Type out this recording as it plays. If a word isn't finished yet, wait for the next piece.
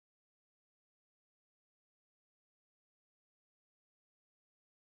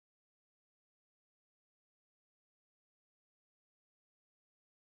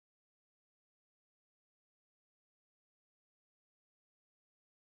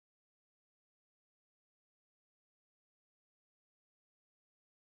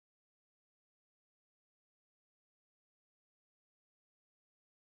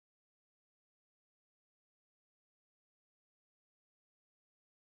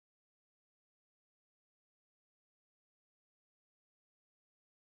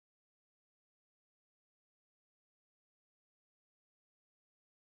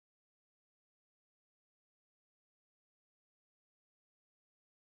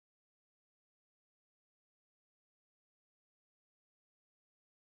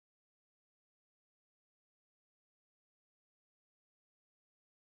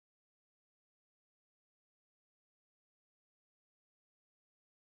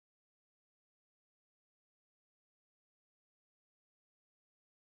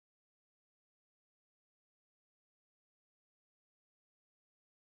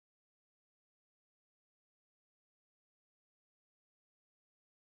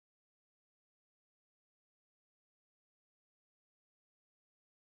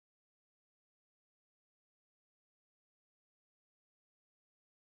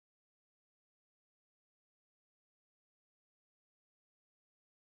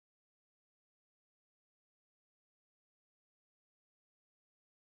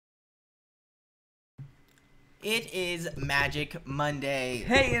It is Magic Monday.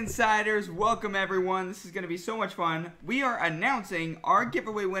 Hey Insiders, welcome everyone. This is going to be so much fun. We are announcing our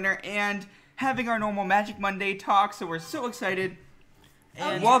giveaway winner and having our normal Magic Monday talk, so we're so excited.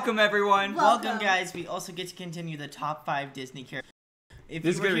 And welcome everyone. Welcome guys. We also get to continue the top 5 Disney characters. If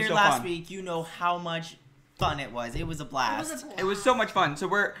you were here last week, you know how much fun it was. It was a blast. It was so much fun. So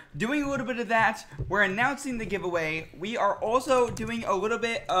we're doing a little bit of that. We're announcing the giveaway. We are also doing a little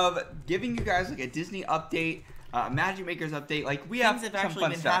bit of giving you guys like a Disney update, Magic Makers update. Like we have things some have actually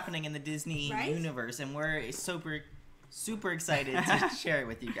fun been stuff happening in the Disney universe, and we're super excited to share it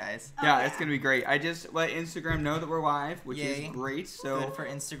with you guys. Yeah, it's gonna be great. I just let Instagram know that we're live, which is great. So good for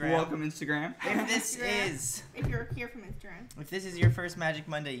Instagram. Welcome Instagram. If you're here from Instagram. If this is your first Magic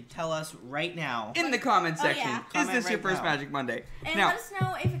Monday, tell us right now In the comment section, is Comment this your right first now. Magic Monday? And Now, let us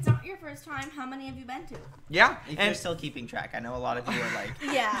know if it's not your first time, how many have you been to? yeah, if and you're still keeping track. I know a lot of you are like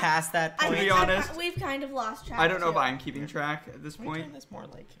Yeah. past that point. be honest, we've kind of lost track. I don't know too. if I'm keeping track at this Can we point. turn this more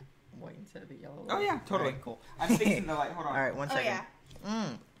like white instead of the yellow? Oh yeah, totally. Alright, cool. I'm fixing the light. Hold on. All right, one Oh second. yeah.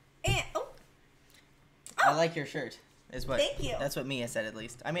 And I like your shirt. Is what? Thank you. That's what Mia said, at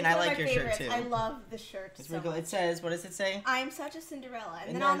least. I mean, it's I one of like my your favorites. shirt too. I love the shirt. It's so really cool. It much. says, what does it say? I'm such a Cinderella.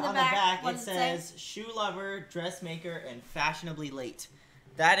 And, And then on the back, what it does says shoe lover, dressmaker, and fashionably late.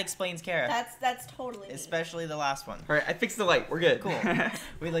 That explains Kara. That's totally me. Especially the last one. All right, I fixed the light. We're good. Cool.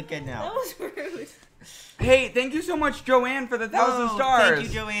 We look good That now. was rude. Hey, thank you so much, Joanne, for the 1,000 Whoa, stars. Thank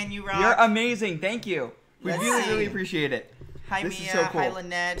you, Joanne. You rock. You're amazing. Thank you. We Let's really, see. really appreciate it. Hi, This is Mia. so cool. Hi,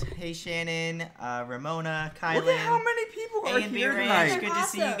 Lynette. Hey, Shannon. Ramona. Kylan. Look at how many people are A&B here Ranch. tonight. Good to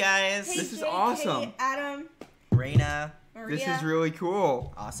see you Awesome. guys. Hey, This is Jake, awesome. Hey, Adam. Raina. Maria. This is really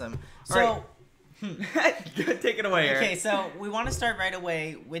cool. Awesome. All So, Take it away, Eric. okay, so we want to start right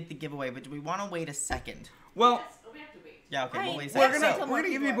away with the giveaway, but do we want to wait a second? Well, Yeah, okay, we'll wait a We're second. gonna- So, we're gonna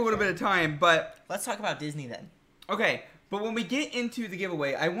give people a little bit of time, but let's talk about Disney then. okay. But when we get into the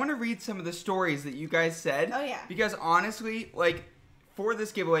giveaway, I want to read some of the stories that you guys said. Oh, yeah. Because honestly, like, for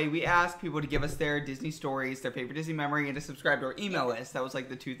this giveaway, we asked people to give us their Disney stories, their favorite Disney memory, and to subscribe to our email list. That was like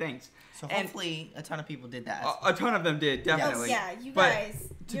the 2 things. So And- hopefully a ton of people did that. A ton of them did, definitely. Yeah, you But guys.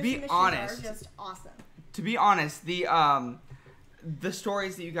 to your be submissions honest- are just awesome. To be honest, the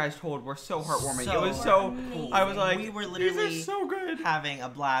stories that you guys told were so heartwarming. So It was so amazing. I was like, we were these literally are so good. having a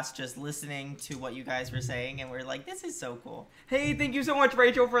blast just listening to what you guys were saying, and we're like, this is so cool. Hey, thank you so much,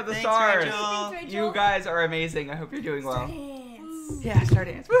 Rachel, for the Thanks, stars. Rachel. Thanks, Rachel. You guys are amazing. I hope you're doing well. Dance. Yeah, Star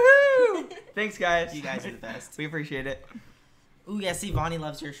Dance. Woohoo! Thanks, guys. You guys are the best. We appreciate it. Ooh, yeah, see, Vonnie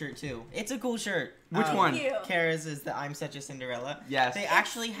loves your shirt too. It's a cool shirt. Which one? Thank you. Kara's is the I'm Such a Cinderella. Yes. They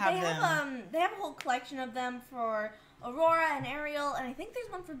actually have they them. Have, they have a whole collection of them for Aurora and Ariel, and I think there's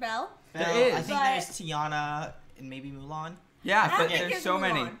one for Belle. Belle, There is. I think But- there's Tiana and maybe Mulan. Yeah, I but think there's so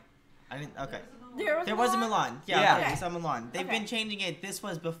many. Mulan. I didn't. Okay. There Was a Mulan. Yeah, Yeah. okay, Okay. we saw Mulan. They've Okay. been changing it. This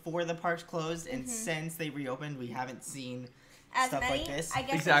was before the parks closed, and Mhm. since they reopened, we haven't seen As stuff many, like this. I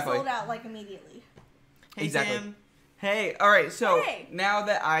guess Exactly. they sold out like immediately. Hey, Exactly. Tim. Hey, all right. So Hey. now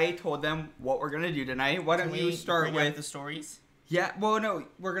that I told them what we're gonna do tonight, why don't Can you we start bring up with the stories? Yeah, well, no,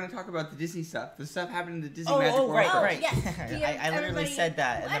 we're gonna talk about the Disney stuff. The stuff happening in the Disney Oh, Magic oh, World. right, Oh, right. yes. I literally Everybody- said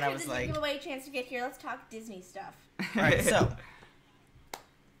that, and then I After was the like, giveaway chance to get here. Let's talk Disney stuff. all right, so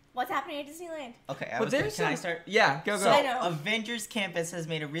What's happening at Disneyland? okay, But can there's I some- start? Yeah, go. So, I know. Avengers Campus has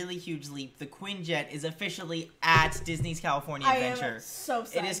made a really huge leap. The Quinjet is officially at Disney's California I Adventure. am so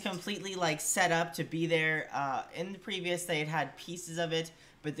psyched. It is completely like set up to be there. In the previous, they had pieces of it,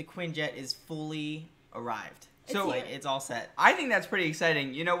 but the Quinjet is fully arrived. It's So- here. Like it's all set. I think that's pretty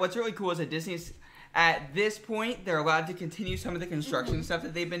exciting. You know, what's really cool is that Disney's, at this point, they're allowed to continue some of the construction stuff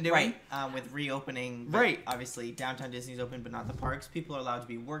that they've been doing. Right. With reopening. but Right. Obviously, downtown Disney's open, but not the parks. People are allowed to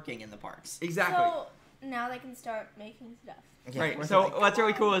be working in the parks. Exactly. So now they can start making stuff. Yeah, Right. we're So like, what's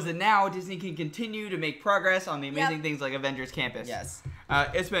really cool is that now Disney can continue to make progress on the amazing Yep. things like Avengers Campus. yes.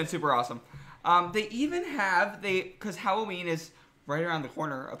 It's been super awesome. They even have because Halloween is right around the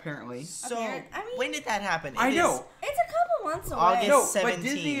corner apparently. So I mean- when did that happen? I It know. is- It's a couple months away. August No, 17th. but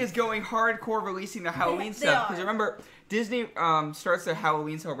Disney is going hardcore releasing the Halloween They stuff because are. remember Disney starts their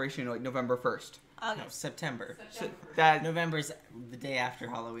Halloween celebration like November 1st. No, August. September. So that November's the day after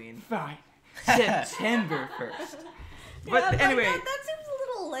Halloween. fine. September 1st. Yeah, But I was like, anyway, that seems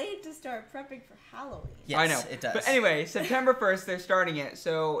a little late to start prepping for Halloween. Yes, I know. it does. But anyway, September 1st they're starting it.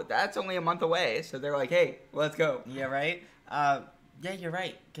 So that's only a month away. So they're like, "Hey, let's go." Yeah, right? Yeah, you're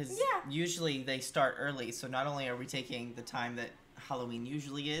right. Because Yeah. usually they start early. So not only are we taking the time that Halloween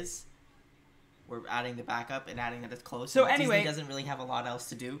usually is, we're adding the backup and adding that it's close. So And anyway- Disney doesn't really have a lot else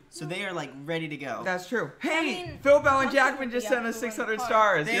to do. So they are like ready to go. That's true. Hey, mean, Phil Bell and Pumpkin Jackman would just be sent up us to win the 600 park.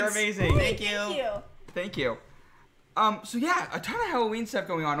 stars. You're Thanks. amazing. Thank you. Thank you. So yeah, a ton of Halloween stuff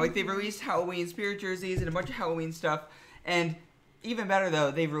going on. Like, they've released Halloween spirit jerseys and a bunch of Halloween stuff. And even better,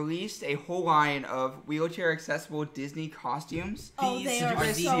 though, they've released a whole line of wheelchair-accessible Disney costumes. Oh, they are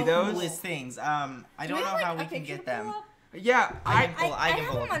the so coolest things. I don't know how we can get them. Yeah, I can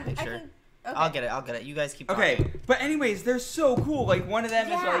pull up a them picture. okay. I'll get it. You guys keep talking. Okay, but anyways, they're so cool. Like, one of them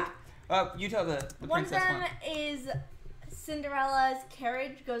is Yeah. like, you tell the One of princess them one. is Cinderella's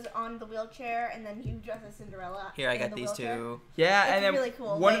carriage goes on the wheelchair, and then you dress as Cinderella. Here, I in got the these wheelchair. two. Yeah, It's and then really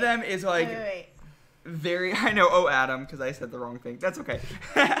cool. one of Wait. them is like Wait. very. I know. Oh, Adam, because I said the wrong thing. That's okay.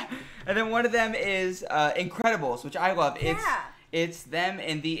 And then one of them is Incredibles, which I love. It's them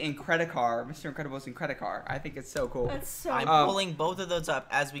in the Incredicar, Mr. Incredible's Incredicar. I think it's so cool. That's so I'm cool. pulling both of those up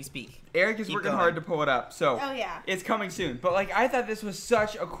as we speak. Eric is Keep working going. hard to pull it up, so Oh, yeah. it's coming soon. But like, I thought this was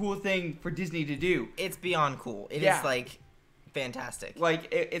such a cool thing for Disney to do. It's beyond cool. It Yeah. is like fantastic. Like,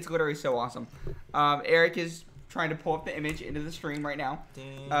 it's literally so awesome. Eric is trying to pull up the image into the stream right now.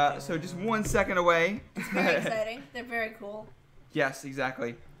 So just 1 second away. It's very exciting. They're very cool. Yes,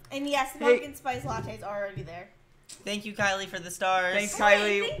 exactly. And yes, the Hey. pumpkin spice lattes are already there. Thank you, Kylie, for the stars. Thanks,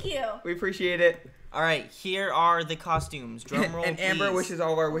 Hey, Kylie. thank you. We appreciate it. All right, here are the costumes. Drum roll, And Amber please. wishes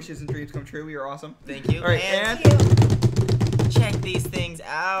all of our wishes and dreams come true. We are awesome. Thank you. All right, and Thank you. check these things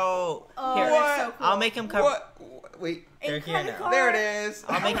out. Oh, Here, they're so cool. I'll make them cover. What? Wait. They're here now. Incredicar. There it is.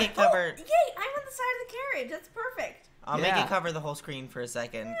 I'll make it Oh, cover. yay! I'm on the side of the carriage. That's perfect. I'll make Yeah. it cover the whole screen for a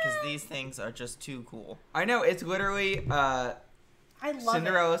second because these things are just too cool. I know. It's literally I love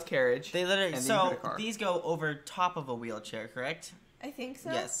Cinderella's carriage. They literally and the so Incredicar. these go over top of a wheelchair, correct? it. I think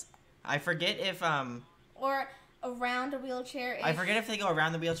so. Yes. I forget if Or around a wheelchair. I forget if they go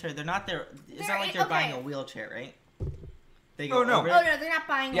around the wheelchair. They're not there. It's They're not like in- they're buying a okay. wheelchair, right? They Oh, no. over Oh no, they're not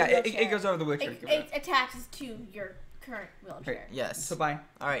buying. Yeah, a wheelchair. it goes over the wheelchair. It attaches to your current wheelchair. Yes. So bye.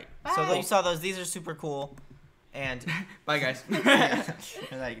 All right. Bye. So you saw those. These are super cool. And Bye, guys. like that's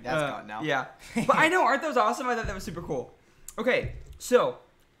gone now. Yeah. But I know, aren't those awesome? I thought that was super cool. Okay, so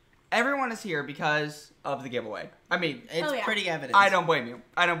everyone is here because of the giveaway. I mean, It's Oh, yeah. pretty evident. I don't blame you.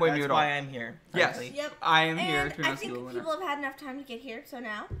 I don't blame That's you at all. why I'm here. Yes. frankly. Yep. I am And here to I announce think you a winner. people have had enough time to get here, so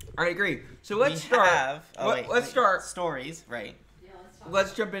now. I agree. So We let's start. have- Let's start. Stories, right?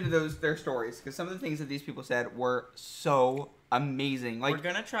 Let's jump into their stories because some of the things that these people said were so amazing. Like, We're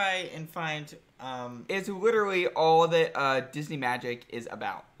gonna try and find. it's literally all that Disney Magic is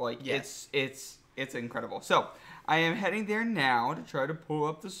about. Like, Yes. it's incredible. So I am heading there now to try to pull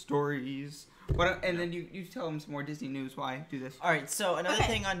up the stories. And then you tell them some more Disney news. Why do this? All right. So another Okay.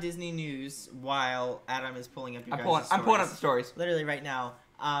 thing on Disney News while Adam is pulling up your I'm guys' pulling up the stories. Literally right now.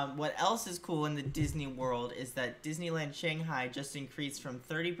 What else is cool in the Disney world is that Disneyland Shanghai just increased from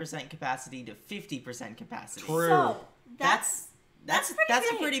 30% capacity to 50% capacity. True. So That's pretty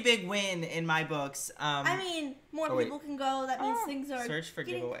a big. pretty big win in my books. I mean, more Oh, wait. people can go. That means things are Search for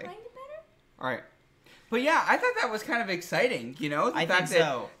getting giveaway. kind of better. All right. But yeah, I thought that was kind of exciting. You know, the I fact think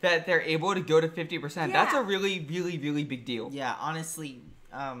so. that they're able to go to 50%. That's Yeah. a really, really, really big deal. Yeah, honestly,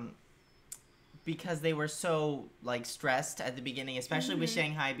 because they were so like stressed at the beginning, especially with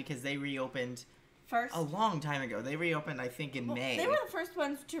Shanghai, because they reopened First. a long time ago. They reopened, I think, in Well, May. They were the first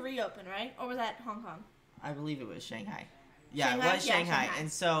ones to reopen, right? Or was that Hong Kong? I believe it was Shanghai. Yeah, Shanghai? it was Yeah, Shanghai. Shanghai.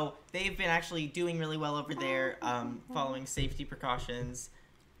 And so they've been actually doing really well over there, following safety precautions.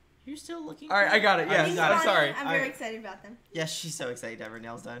 You're still looking. All right, I got it. Oh, Yes, you These got are it. I'm funny. sorry. I'm All very right. excited about them. Yes, she's so excited to have her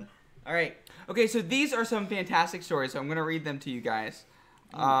nails done. All right, Okay, so these are some fantastic stories. So I'm gonna read them to you guys.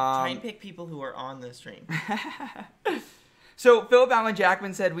 try and pick people who are on the stream. So Philip Allen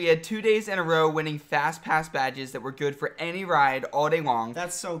Jackman said we had 2 days in a row winning Fast Pass badges that were good for any ride all day long.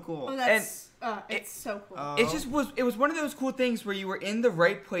 That's so cool. Oh, that's it's so cool. It was one of those cool things where you were in the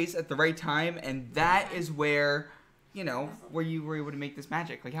right place at the right time, and that is where, you know, where you were able to make this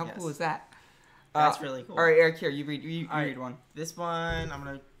magic. Like, how Yes. cool is that? That's really cool. All right, Eric, here you read. You All right. read one. This one, I'm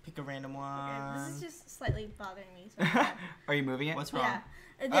gonna pick a random Okay, one. this is just slightly bothering me. So I'm glad. Are you moving it? What's wrong? Yeah.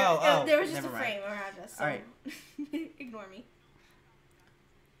 Oh, there was just a never mind. frame around us. So Alright. ignore me.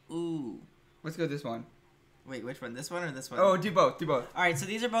 Ooh. Let's go with this one. Wait, which one? This one or this one? Oh, do both. Do both. All right, so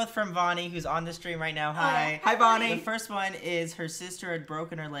these are both from Vani, who's on the stream right now. Hi. Hi, Bonnie. The first one is her sister had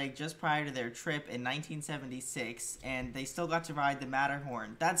broken her leg just prior to their trip in 1976, and they still got to ride the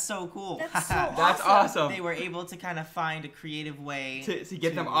Matterhorn. That's so cool. That's so That's awesome. They were able to kind of find a creative way To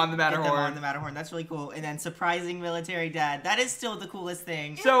get them on the Matterhorn. Get them on the Matterhorn. That's really cool. And then surprising military dad. That is still the coolest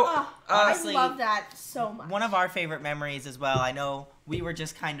thing. So, honestly, I love that so much. One of our favorite memories as well. I know we were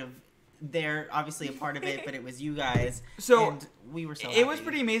just kind of there, obviously a part of it, but it was you guys. So, and we were so it was happy.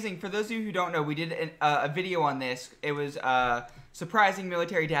 pretty amazing. For those of you who don't know, we did a video on this. It was surprising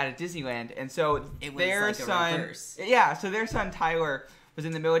military dad at Disneyland, and so It was their like a son, reverse. yeah, so their son Tyler was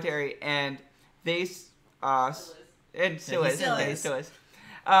in the military, and they, and still is, still yeah, he is. still is.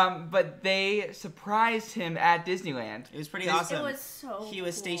 But they surprised him at Disneyland. It was pretty This- awesome. It was so He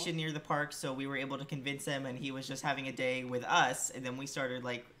was cool. stationed near the park, so we were able to convince him, and he was just having a day with us. And then we started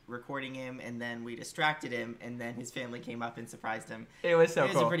like recording him, and then we distracted him, and then his family came up and surprised him. It was so It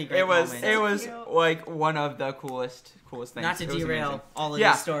was a cool. pretty great it was moment. it was Cute. like one of the coolest things. Not to It was derail amazing. all of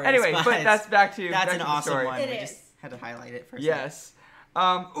Yeah. these stories. Anyway, but that's back to that's back an to the awesome story. one. It we is. just had to highlight it for a second. Yes.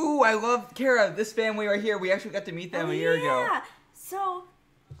 Ooh, I love Kara. This family right here. We actually got to meet them a year ago. Yeah. So,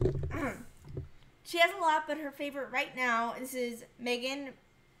 she has a lot, but her favorite right now, this is Megan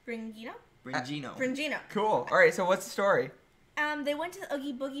Brangino. Brangino. Brangino. Cool. All right. So what's the story? They went to the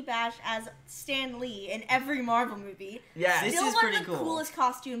Oogie Boogie Bash as Stan Lee in every Marvel movie. Yeah. This Still is one pretty of the cool. coolest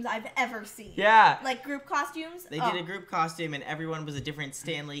costumes I've ever seen. Yeah. Like group costumes. They did a group costume, and everyone was a different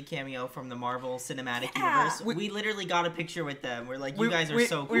Stan Lee cameo from the Marvel Cinematic Yeah. Universe. We literally got a picture with them. We're like, you guys are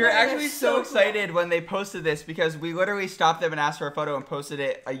so cool. We were They're actually so so excited when they posted this because we literally stopped them and asked for a photo and posted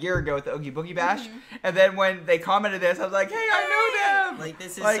it a year ago at the Oogie Boogie Bash. And then when they commented this, I was like, hey, I know them. Like,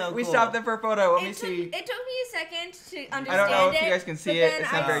 this is Like, so cool. we stopped them for a photo. Let me It took see. me a second to understand I don't know if it, you guys can see but it. then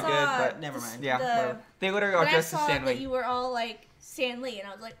It's not I very good, saw but Never mind. yeah. the- whatever. They literally all when I dressed as saw Stan that Lee. you were all like Stan Lee, and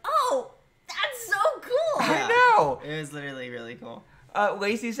I was like, oh, that's so cool. Yeah. I know. It was literally really cool.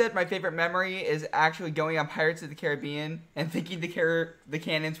 Lacey said my favorite memory is actually going on Pirates of the Caribbean and thinking the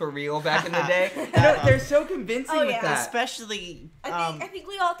cannons were real back in the day. You know, they're so convincing Oh, with yeah. that. Especially, I think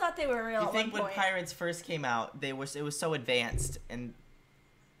we all thought they were real. you at think one when point. Pirates first came out, it was so advanced, and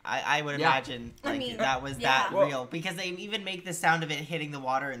I would Yeah. imagine I like mean, that was yeah. that Well- real, because they even make the sound of it hitting the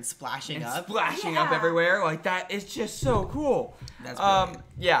water and splashing And up. splashing up Yeah. everywhere like that is just so cool. That's brilliant.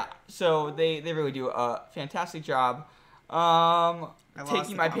 Yeah, so they really do a fantastic job. lost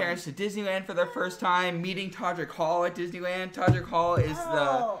Taking the my comment. parents to Disneyland for their first time, meeting Todrick Hall at Disneyland. Todrick Hall is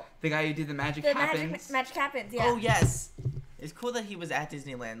Oh. the guy who did the Magic The Happens. Magic Happens, yeah. Oh yes, it's cool that he was at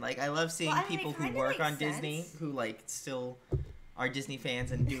Disneyland. Like, I love seeing Well, I mean, people it who kinda work makes on Disney sense. who like still are Disney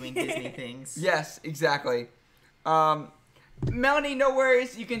fans and doing Disney things. Yes, exactly. Melanie, no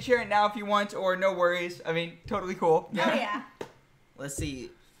worries. You can share it now if you want, or no worries. I mean, totally cool. Oh, yeah. Let's see.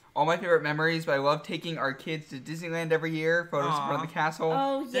 All my favorite memories, but I love taking our kids to Disneyland every year. Photos Aw. from the castle.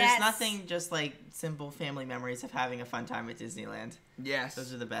 Oh, There's yes. nothing just like simple family memories of having a fun time at Disneyland. Yes.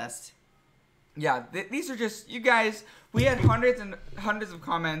 Those are the best. Yeah, these are just, you guys, we had hundreds and hundreds of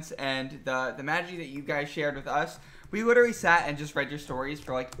comments, and the magic that you guys shared with us, we literally sat and just read your stories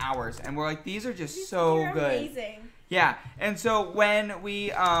for like hours, and we're like, these are just so You're good. amazing. Yeah, and so when we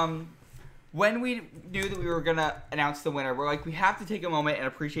knew that we were gonna announce the winner, we're like, we have to take a moment and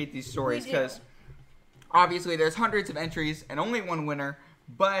appreciate these stories, We do. because obviously there's hundreds of entries and only one winner,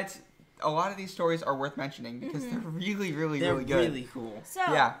 but a lot of these stories are worth mentioning because they're really, really, They're really good. really cool. So,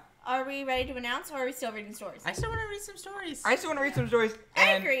 Yeah. are we ready to announce, or are we still reading stories? I still want to read some stories. I still want to read some stories. I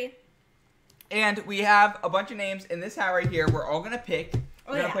And agree. And we have a bunch of names in this hat right here. We're all gonna pick.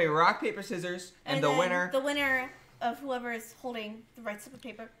 We're gonna yeah. play rock, paper, scissors, and the then winner. The winner of whoever is holding the right slip of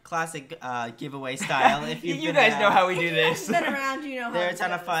paper. Classic giveaway style. If you you've guys been know around. how we If do you guys this. been around, you know how They're a it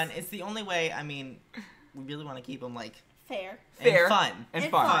ton of goes. fun. It's the only way. I mean, we really want to keep them like Fair. Fair. and fun And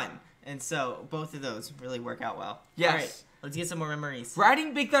And fun. fun. And so both of those really work out well. Yes. All right, let's get some more memories.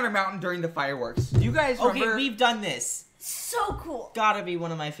 Riding Big Thunder Mountain during the fireworks. Do you guys Okay, remember? we've done this. So cool. Gotta be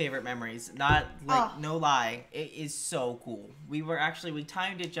one of my favorite memories. Not like Oh. no lie, it is so cool. We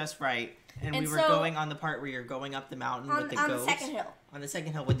timed it just right, and we And were so- going on the part where you're going up the mountain with the On goat. the second hill. On the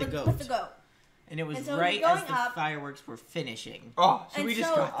second hill with the goat. With the goat. And it was And so right you're as going the up- fireworks were finishing. Oh, so And we just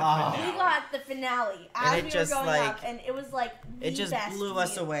so got the Oh. finale. we got the finale And as it we were just, going like- up, and it was like the It just best blew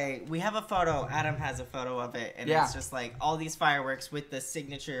us view. away. We have a photo. Adam has a photo of it, and Yeah. it's just like all these fireworks with the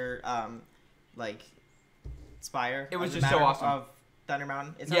signature, like spire. It was of the just so Matter- awesome. Of Thunder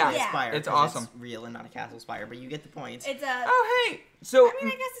Mountain. It's Yeah. not really a Yeah. spire. It's 'cause awesome. It's real and not a castle spire, but you get the point. It's a. Oh, hey. So I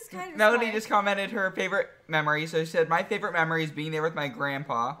mean, I guess it's kind of. Melody fun. just commented her favorite memory. So she said, my favorite memory is being there with my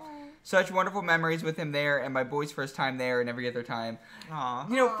grandpa. Such wonderful memories with him there, and my boy's first time there, and every other time. Aw.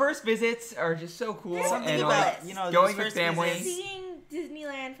 You know, Aw. first visits are just so cool. There's Something and about like, you know going those with first family. visits. Seeing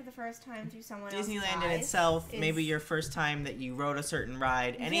Disneyland for the first time through someone else's Disneyland in eyes itself, is- maybe your first time that you rode a certain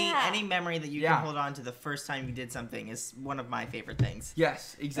ride, Yeah. any memory that you Yeah. can hold on to the first time you did something is one of my favorite things.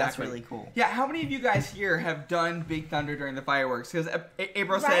 Yes, That's exactly. really cool. Yeah, how many of you guys here have done Big Thunder during the fireworks? Because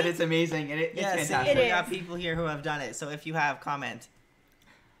April said Right? it's amazing and it's Yes, fantastic. It we got is. people here who have done it. So if you have, comment.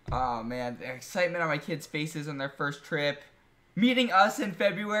 Oh man, the excitement on my kids' faces on their first trip. meeting us in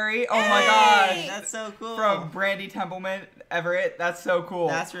February. Oh my Hey! gosh. That's so cool. From Brandy Templeman Everett. That's so cool.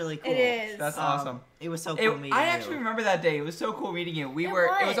 That's really cool. It is. That's awesome. It was so cool meeting I you. actually remember that day. It was so cool meeting you. It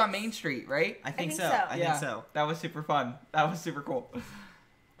was was. on Main Street, right? I think so. so. I think so. That was super fun. That was super cool.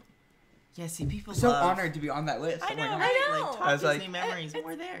 Yeah, see, people So love... honored to be on that list. I Oh my know, gosh. right? I know. Like, I top was like- Disney memories,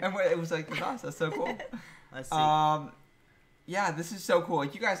 we're there. And it was like, gosh, that's so cool. Let's see. Yeah, this is so cool.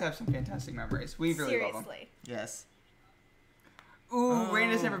 Like, you guys have some fantastic memories. We really love them. Seriously. Yes. Ooh, Oh.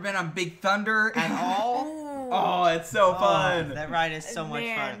 Raina's never been on Big Thunder At all? Oh, it's so Oh, fun. that ride is so much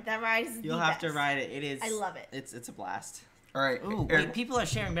Man, fun. that ride is You'll the have to best. ride it. It is. I love it. It's a blast. All right. Ooh, Here, wait, people are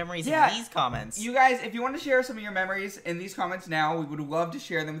sharing memories Yeah. in these comments. you guys, if you want to share some of your memories in these comments now, we would love to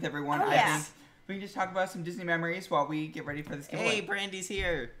share them with everyone. Oh, I yeah. think we can just talk about some Disney memories while we get ready for this giveaway. Hey, Brandy's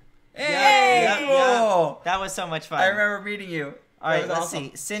here. Hey, Yep, cool. That was so much fun. I remember meeting you. All right, That was let's awesome.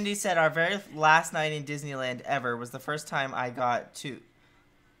 see. Cindy said our very last night in Disneyland ever was the first time I got to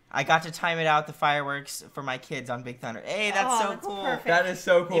time it out the fireworks for my kids on Big Thunder. Hey, that's Oh, so that's cool. perfect. That is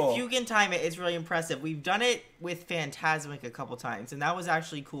so cool. If you can time it, it's really impressive. We've done it with Fantasmic a couple times, and that was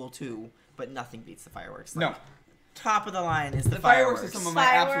actually cool too. But nothing beats the fireworks. No, Top of the line is the fireworks are some of my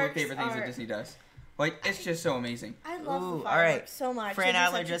absolute Fireworks favorite things that are- Disney does. Like, it's just so amazing. I love Ooh, the all right. fireworks so much. Fran They do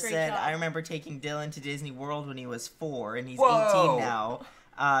Adler such a just great said, job. I remember taking Dylan to Disney World when he was 4, and he's Whoa. 18 now.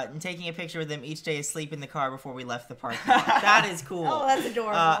 And taking a picture with him each day asleep in the car before we left the park. That is cool. Oh, that's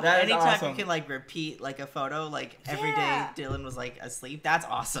adorable. That is anytime awesome. you can like repeat like a photo, like every day Yeah. Dylan was like asleep. That's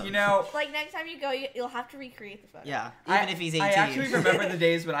awesome. You know, Like next time you go, you'll have to recreate the photo. yeah. Even if he's 18. I actually remember the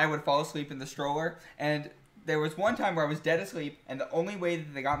days when I would fall asleep in the stroller, and there was one time where I was dead asleep, and the only way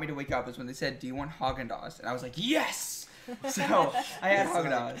that they got me to wake up was when they said, "Do you want Haagen-Dazs?" And I was like, "Yes!" So I had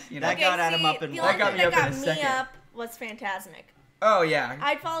Haagen-Dazs. You know. That got Adam up in the one. only That got thing me up that in got a me second. up was Fantasmic. Oh yeah.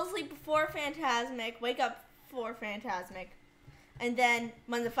 I'd fall asleep before Fantasmic, wake up for Fantasmic, and then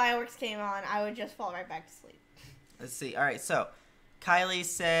when the fireworks came on, I would just fall right back to sleep. Let's see. All right, so Kylie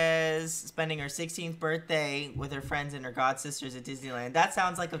says spending her 16th birthday with her friends and her god sisters at Disneyland. That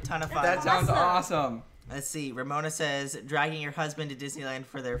sounds like a ton of fun. That sounds awesome. Let's see. Ramona says dragging your husband to Disneyland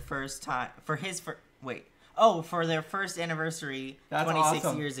for their first time for their first anniversary That's 26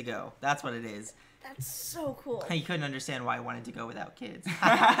 awesome. years ago. That's what it is. That's so cool. You couldn't understand why I wanted to go without kids.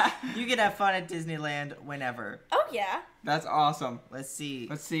 You can have fun at Disneyland whenever. Oh yeah. That's awesome. Let's see.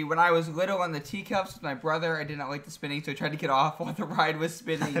 Let's see. When I was little on the teacups with my brother, I did not like the spinning, so I tried to get off while the ride was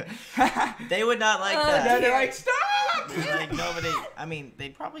spinning. They would not like Oh, that. No, they're like, "Stop!" Like nobody. I mean,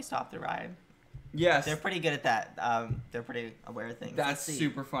 they'd probably stop the ride. Yes. They're pretty good at that. They're pretty aware of things. That's Let's see.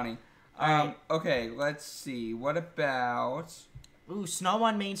 super funny. All right. Okay, let's see. What about? Ooh, snow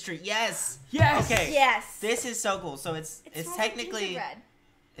on Main Street. Yes. Yes. Okay. Yes. This is so cool. So it's smells like technically gingerbread.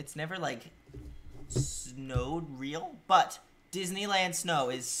 it's never like snowed real, but Disneyland snow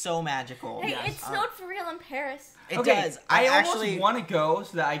is so magical. Hey, Yes. it snowed for real in Paris. It Okay, does. I actually almost want to go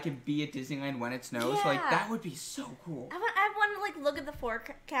so that I can be at Disneyland when it snows. Like Yeah. that would be so cool. I want to like look at the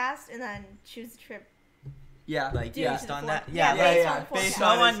forecast and then choose a trip. Yeah. like Due based to the on for- that. yeah, Yeah, based like, on the based forecast. snow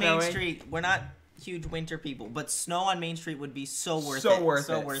on it on Main snowing. Street. We're not huge winter people, but snow on Main Street would be so worth it. So worth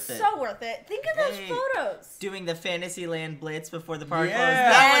so it. worth it. So worth it. Think of those Hey. photos. Doing the Fantasyland Blitz before the park Yeah. closed.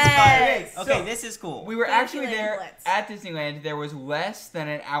 That was Yes. fun. Okay, So, this is cool. We were actually Fantasyland there Blitz. at Disneyland. There was less than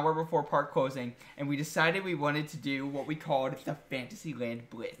an hour before park closing, and we decided we wanted to do what we called the Fantasyland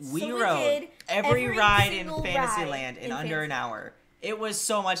Blitz. We So we rode did every every ride in single Fantasyland ride in in under an Fantasyland. hour. It was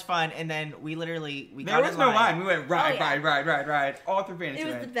so much fun, and then we literally There got was in no line. line. We went ride, Oh, yeah. ride, all through It was the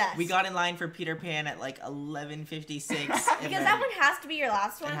Fantasyland. best. We got in line for Peter Pan at like 11:56. because that one has to be your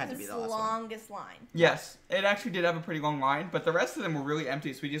last one had to because be it's the the last one. longest line. Yes, it actually did have a pretty long line, but the rest of them were really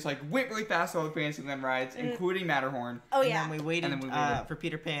empty, so we just like went really fast all the Fantasyland rides, including Matterhorn. Oh and yeah. then we waited, And then we waited. for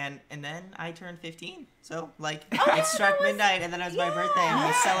Peter Pan, and then I turned 15. So like yeah, it struck that was- midnight, and then it was my birthday, and we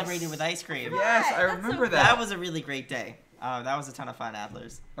Yes. celebrated with ice cream. Yes, I That's so remember cool. that. That was a really great day. That was a ton of fun,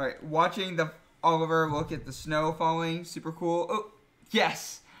 Adlers. All right, watching the Oliver look at the snow falling, super cool. Oh,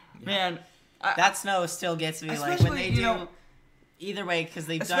 yes, man. That snow still gets me. Like when Especially, they you do. know- Either way, because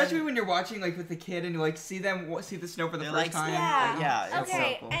they've Especially done. when you're watching like with the kid and you like see the snow for the They're first like, time. Yeah. Yeah, it's so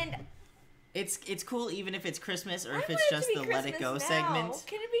Okay, cool. and It's cool even if it's Christmas or I if want it's it just to the be Let It Christmas Go now. segment.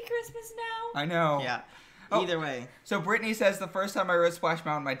 Can it be Christmas now? I know. Yeah. Oh. Either way. So Brittany says the first time I rode Splash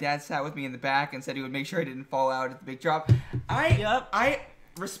Mountain, my dad sat with me in the back and said he would make sure I didn't fall out at the big drop. I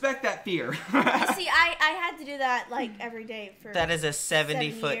respect that fear. See, I had to do that like every day for. That is a 7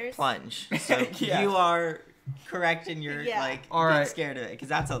 70-foot years. plunge. So Yeah. you are correct in your Yeah. like All being right. scared of it because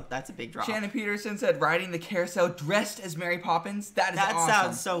that's a big drop. Shannon Peterson said riding the carousel dressed as Mary Poppins. That is That awesome.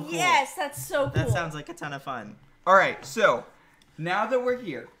 sounds so cool. Yes, that's so cool. That sounds like a ton of fun. All right, so now that we're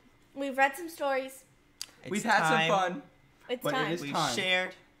here, We've read some stories. we've had some fun. It's But it time. is We've time.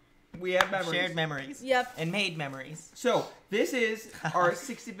 shared Shared memories. Yep. And made memories. So this is our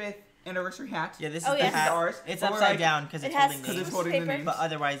 65th anniversary hat. Yeah, this Oh, is yeah. the This is hat. ours. It's But we're upside like- down because It it's has holding Because names. it's holding the paper. names. But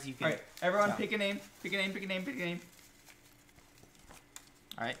otherwise, you can. All right, everyone, No. pick a name. Pick a name. Pick a name. Pick a name.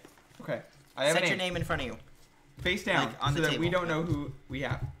 All right. Okay, I have Set a your name. name in front of you. Face down, Like, on so the that we table. don't know who we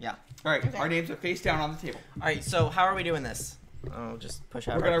have. Yeah. All right, Okay. our names are face down on the table. All right. So how are we doing this? Oh, just push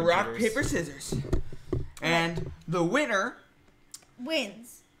out. We're our gonna rock, computers. paper, scissors, and the winner.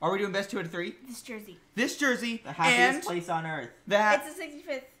 Wins. Are we doing best 2 out of 3? This jersey. This jersey The happiest and place on earth. It's the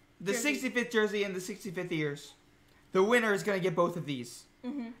 65th. the jersey. 65th jersey and the 65th years. The winner is gonna get both of these.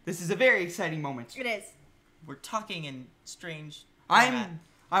 Mm-hmm. This is a very exciting moment. It is. We're talking in strange. format.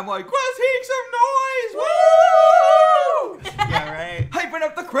 I'm like, let's make some noise! Woo! Yeah. Right. Hyping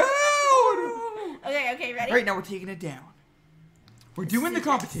up the crowd! Okay, ready? Right now we're taking it down. We're doing the is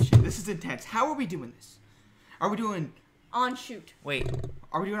intense. competition. This is intense. How are we doing this? Are we doing On shoot. Wait.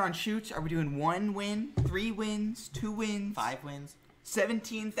 on shoots? Are we doing 1 win, 3 wins, 2 wins, 5 wins.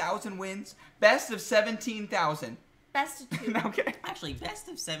 17,000 wins? Best of 17,000. Best of 2. Okay. Actually, best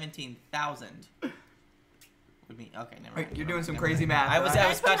of 17,000 would be okay. Never Right, mind. you're never doing mind, some never crazy mind. math. I was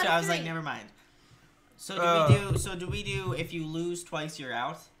right? about to. I was like, 3. never mind. So do we do? If you lose twice, you're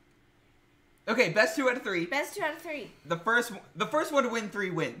out. Okay, best 2 out of 3. Best 2 out of 3. The first one to win 3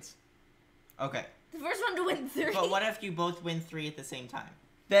 wins. Okay. The first one to win 3. But what if you both win 3 at the same time?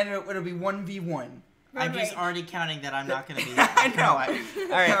 Then it'll be 1v1. I'm just Rage. already counting that I'm not going to be. I know. All right.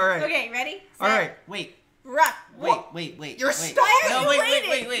 All right. Okay, ready? All Set, right. Wait. Rock. Wait. You're wait. stuck. Why are No, you wait.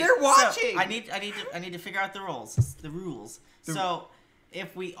 waiting? They're So, watching. I need to figure out the rules. The rules. The- So,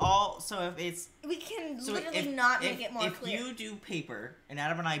 if we all, so if it's, We can so literally if, not if, make it more if clear. you do paper and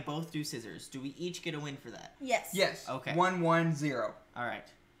Adam and I both do scissors, do we each get a win for that? Yes. Yes. Okay. 1-1-0. All right.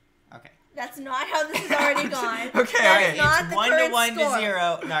 Okay. That's not how this has already gone. Okay, That okay. is not It's the 1 to current 1 score. to 0.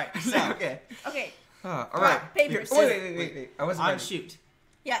 All right. So, Okay. Okay. All right. paper, Here- scissors. Wait. I wasn't on ready. shoot.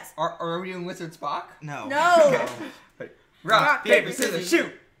 Yes. Are we doing Wizard Spock? No. No. Okay. Rock, Rock, paper, paper, scissors, scissors.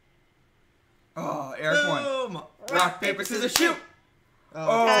 shoot. Oh, Eric won. Boom. Rock, paper, scissors, shoot.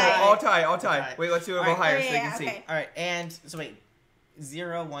 Oh, tie. all tie. Tie. Wait, let's do it a All little right. higher so they Yeah, can see. okay. All right. And so wait.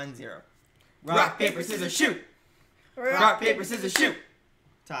 0, 1, 0. Rock, paper, scissors, shoot. Rock, paper, scissors, shoot.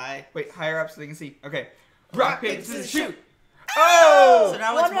 Tie. Wait, higher up so they can see. Okay. Rock, paper, scissors, shoot. So Oh!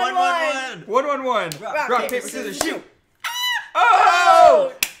 now it's 1, 1, 1, 1, 1. 1-1-1. Rock, Rock, paper, paper, scissors, scissors, shoot.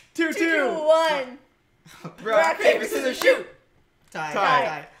 Oh! 2, 2-2. 1. Rock, paper, scissors, shoot. Tie.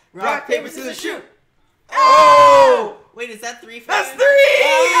 Tie. Rock, paper, scissors, shoot. Oh! Oh! Wait, is that 3 for That's you? 3! I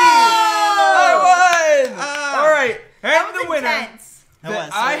won! Ah. All right, That and was the winner intense. That that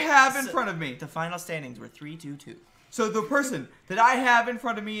was, I so- have in so front of me. The final standings were 3-2-2. So the person that I have in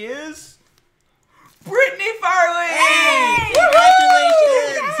front of me is Brittany Farley! Hey!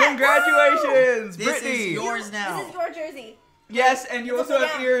 Woohoo! Congratulations! Congratulations, This Brittany! is yours now. This is your jersey. Yes, and you also Look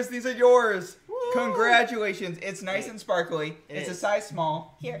have down. ears. These are yours. Woo! Congratulations. It's nice and sparkly. It It's a is. size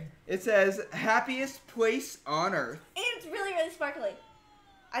small. Here. It says happiest place on earth. And it's really, really sparkly.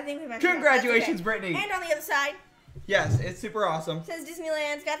 I think we mentioned that. Congratulations, That's Brittany. okay. And on the other side, Yes, it's super awesome. it says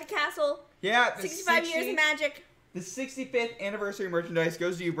Disneyland's got the castle. Yeah, the 65 years of magic. The 65th anniversary merchandise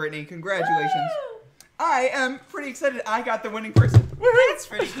goes to you, Brittany. Congratulations. Woo! I am pretty excited. I got the winning person. That's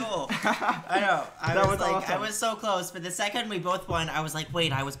pretty cool. I know. I That was was like, awesome. I was so close, but the second we both won, I was like,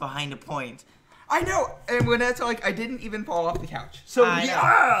 wait, I was behind a point. I know, and when that's like, I didn't even fall off the couch. So I know.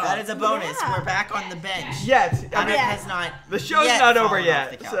 yeah, That is a bonus. Yeah. We're back on the bench. yet. Adam I mean, Yeah. has not. the show's yet not over fallen off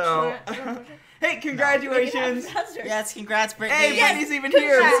yet. the couch. So, hey, congratulations! Yes, congrats, Brittany. Hey, Yes. Brittany's even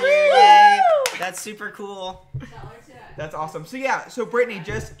here. Congrats. Yay. Woo! That's super cool. That's awesome. So yeah, so Brittany,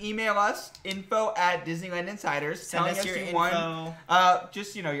 just email us info@Disneyland Insiders, Send telling us your you info. won.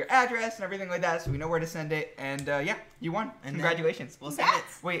 Just your address and everything like that, so we know where to send it. And yeah, you won. And then Congratulations. We'll send it.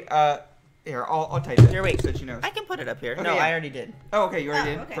 Congrats. Wait, here, I'll type it. Here, wait. so that you know. I can put it up here. Okay, no, yeah. I already did. Oh, okay, you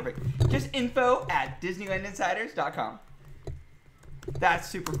already Oh, did. okay. Perfect. Just info@DisneylandInsiders.com. That's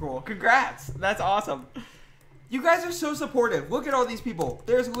super cool. Congrats. That's awesome. You guys are so supportive. Look at all these people.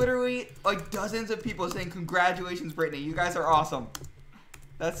 There's literally like dozens of people saying congratulations, Brittany. You guys are awesome.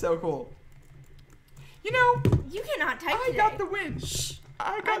 That's so cool. You know, You cannot type I today. got the win. Shh.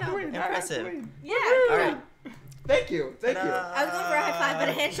 I got the know. win. I got the Impressive. win. Yeah. Woo! All right. Thank you. Thank you. I was going for a high five, but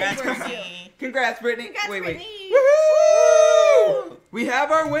a handshake Congrats, works too. Brittany. Congrats, Brittany. Congrats, wait. Brittany. Woohoo! We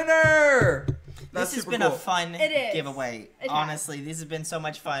have our winner. That's This has super been cool. a fun It is. giveaway. It has. Honestly, this has been so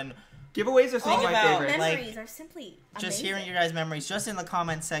much fun. Giveaways are some Think of my about- favorites. like, Memories are simply Just amazing. hearing your guys' memories just in the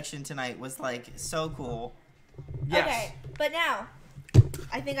comments section tonight was like so cool. Yes. Okay, but now,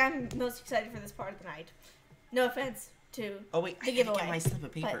 I think I'm most excited for this part of the night. No offense to Oh wait, the I gotta giveaway. get my slip of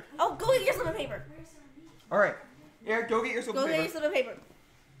but, paper. oh, go get your slip of paper. All right. Eric, go get your slip Go of get your paper. slip of paper.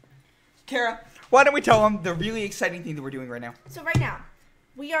 Kara, why don't we tell them the really exciting thing that we're doing right now? So right now,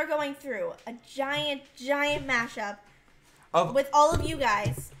 we are going through a giant mashup Of with all of you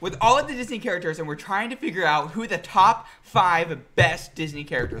guys. with all of the Disney characters, and we're trying to figure out who the top 5 best Disney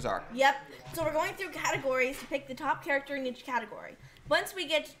characters are. Yep. So we're going through categories to pick the top character in each category. Once we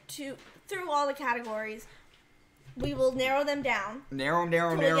get through all the categories, we will narrow them down. Narrow Till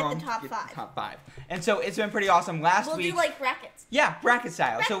we get them. the top 5. Top 5. And so it's been pretty awesome. Last We'll week, do like brackets. yeah, bracket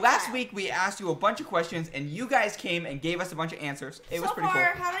style. So Bracket last style. week we asked you a bunch of questions, and you guys came and gave us a bunch of answers. It was So pretty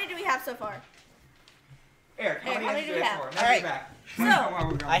far, cool. how many do we have so far? Eric, how Eric, many how many answers do do we we have? have? All right.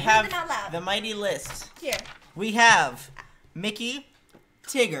 Back. So, I Read have them out loud. the mighty list. Here. We have Mickey,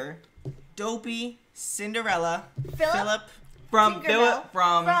 Tigger, Dopey, Cinderella, Philip, from Tinkerbell, Philip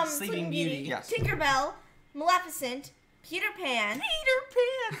from Sleeping Beauty. Yes. Tinkerbell, Maleficent, Peter Pan,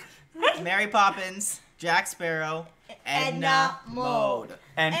 Mary Poppins, Jack Sparrow, Edna Mode.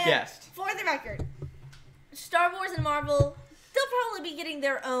 and guest. For the record, Star Wars and Marvel, they'll probably be getting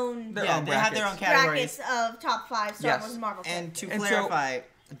their own Their Yeah, own they have their own brackets. categories. brackets of top 5 Star Yes. Wars and Marvel. And to And so- clarify,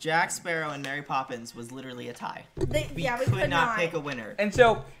 Jack Sparrow and Mary Poppins was literally a tie. We we could not pick a winner. And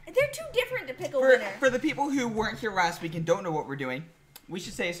so They're too different to pick a for, winner. for the people who weren't here last week and don't know what we're doing, we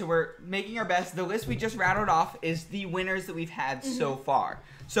should say, so we're making our best. The list we just rattled off is the winners that we've had so far.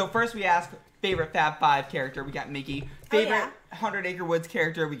 So first we asked favorite Fab 5 character. We got Mickey. Favorite yeah. 100 Acre Woods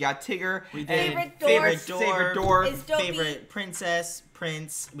character. We got Tigger. We And did Favorite favorite favorite dwarf, dwarf. Is Dopey. favorite princess,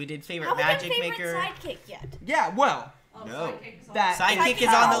 prince. We did favorite How magic we got maker. favorite sidekick yet? Yeah, well, No. that Sidekick is Sidekick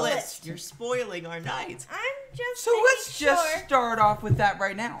on the on the list. list. You're spoiling our night. I'm just So let's making just sure. start off with that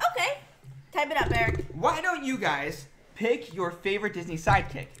right now. Okay. Type it up, Eric. Why don't you guys pick your favorite Disney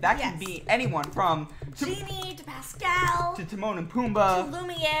sidekick? That can Yes. be anyone from Genie to Pascal to Timon and to Pumbaa.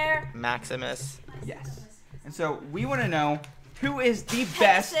 Lumiere. Maximus. Yes. And so we want to know who is the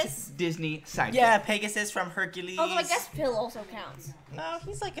Pegasus. best Disney sidekick. Yeah, Pegasus from Hercules. Although I guess Phil also counts. No,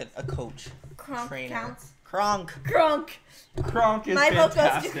 he's like a coach. Kronk Trainer. counts. Kronk. Kronk. Kronk is My vote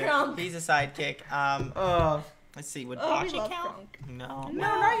fantastic. goes to Kronk. He's a sidekick. Uh, Let's see. Would Oh, we Bocce love count? Kronk. No. no,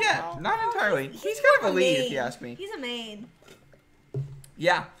 not yet. Not entirely. He's kind of a lead, if you ask me. He's a main.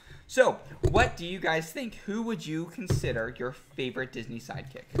 Yeah. So, what do you guys think? Who would you consider your favorite Disney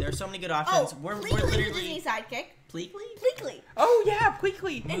sidekick? There's so many good Oh, options. we're Pleakley's a Disney literally sidekick. Pleakley? Pleakley. Oh yeah,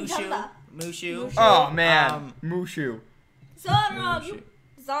 Pleakley. And Mushu. Dumba. Mushu. Mushu. Oh man, Um, Mushu. Dishonor on you.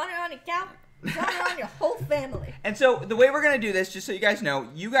 Dishonor on your cow. Dishonor on your whole family. And so the way we're gonna do this, just so you guys know,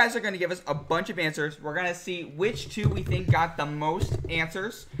 you guys are gonna give us a bunch of answers. We're gonna see which 2 we think got the most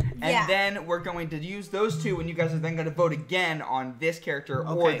answers, and Yeah. then we're going to use those 2, and you guys are then gonna vote again on this character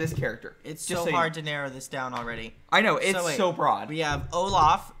or Okay. this character. It's Just so you hard know. to narrow this down already. I know it's wait. so broad. We have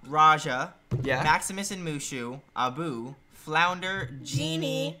Olaf, Raja, Yeah. Maximus and Mushu, Abu, Flounder,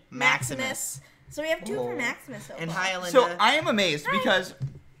 Genie, Maximus. So we have 2 Oh. for Maximus so And far. Highlander. So I am amazed because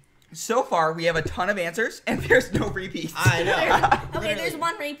so far we have a ton of answers and there's no repeats. I know. Okay, Literally. there's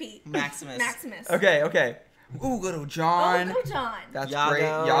 1 repeat. Maximus. Maximus. Okay. Ooh, Little John. Oh, go John. That's Yago. great.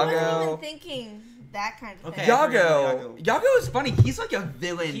 I wasn't even Yago. thinking that kind of Okay. thing. I forgot Yago. Yago. Yago is funny. He's like a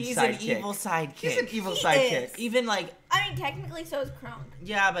villain He's sidekick. an evil sidekick. He's an evil He sidekick. is. Even like, I mean, technically, so is Kronk.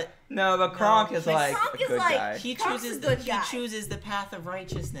 yeah, but No, but Kronk is but like Kronk a is good like- guy. he Kronk's chooses a good he guy. chooses the path of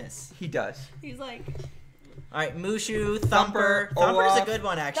righteousness. He does. He's like, All right, Mushu, Thumper. Thumper, Thumper's a Olaf. good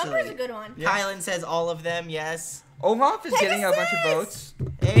one actually. Thumper's a good one. Yeah. Kylan says all of them. Yes. Olaf is getting a bunch of Pegasus!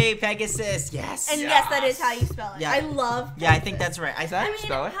 votes. Hey, Pegasus. Yes. And yes, that is how you spell it. Yeah. I love Yeah, I Pegasus. think that's right. Is that I how you mean,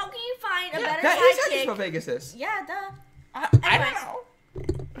 spell it? how can you find a better That is how you sidekick? spell Pegasus. Yeah, duh. I Anyways.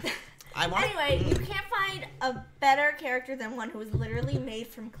 don't know. I want. Anyway, you can't find a better character than one who was literally made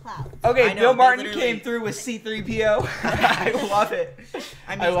from clouds. Okay, I know, Bill they Martin literally- came through with C-3PO. I love it.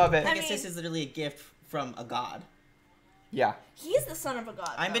 I love it. I Pegasus mean- is literally a gift from a god. Yeah. He's the son of a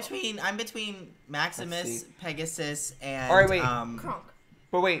god. I'm though. between Let's Maximus, see. Pegasus, and All right, wait. Kronk.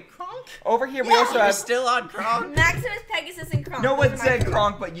 But wait, Kronk. over here we Yeah. also We're have... still on Kronk. Maximus, Pegasus, and Kronk. No Those one are my said favorite.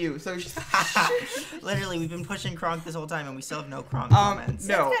 Kronk but you, so... Literally, we've been pushing Kronk this whole time, and we still have no Kronk comments.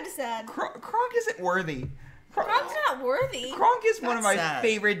 no. That's kind of sad. Kronk isn't worthy. Kronk's not worthy. Kronk is one of my That's sad.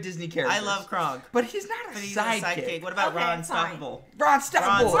 favorite Disney characters. I love Kronk. But he's not a But he's sidekick. a sidekick. What about Okay, Ron fine. Stoppable? Ron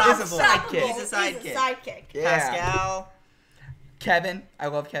Stoppable Ron is a Stoppable. sidekick. He's a sidekick. He's a sidekick. Yeah. Pascal. Kevin. I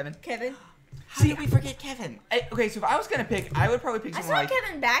love Kevin. Kevin. How did we forget Kevin? Okay, so if I was going to pick, I would probably pick I someone saw like...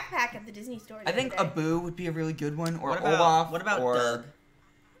 Kevin backpack at the Disney store. I think the other day. Abu would be a really good one, or What about Olaf, what about or... Doug?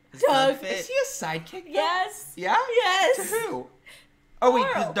 Does Doug. fit? Is he a sidekick? though? Yes. Yeah? Yes. To who? Oh, wait,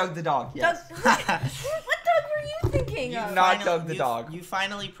 Carl. Doug the dog. Yes. Doug, what Doug were you thinking of? Not Doug the dog. You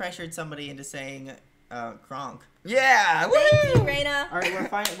finally pressured somebody into saying Kronk. Yeah. Thank you, Woo! Raina. All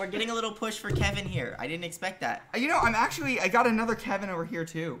right, we're getting a little push for Kevin here. I didn't expect that. You know, I got another Kevin over here,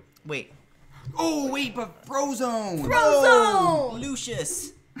 too. Wait, Oh, wait, but Frozone. Frozone.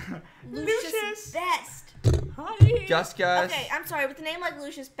 Lucius. Lucius Best. Hi. Just Gus. Okay, I'm sorry. With a name like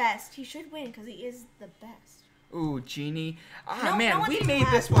Lucius Best, he should win because he is the best. Ooh, Genie. No Man, one's we even made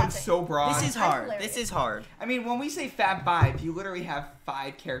this laughed one at it. so broad. This is I'm hard. hilarious. This is hard. I mean, when we say Fab Five, you literally have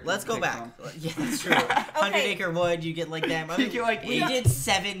 5 characters. Let's to go pick back. from. Yeah, that's true. 100 Acre Wood, you get like that. You get like we 8. did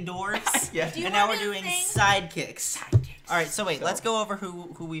 7 dwarfs. Yes. Do you And now wanna we're do the doing thing? sidekicks. All right, so wait, So- let's go over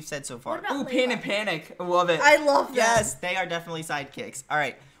who we've said so far. What about Ooh, Pain Layla? and Panic. I love it. I love that. Yes, they are definitely sidekicks. All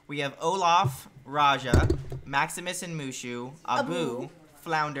right, we have Olaf, Raja, Maximus and Mushu, Abu, Abu.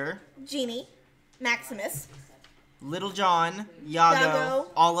 Flounder, Genie, Maximus, Little John, Yago, Yago.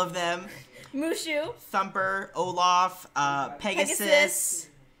 all of them, Mushu, Thumper, Olaf, Pegasus,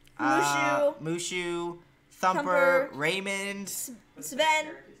 Mushu. Mushu, Thumper. Thumper, Raymond, Sven,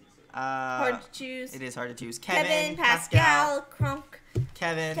 hard to choose. it is hard to choose. Kevin, Pascal, Kronk,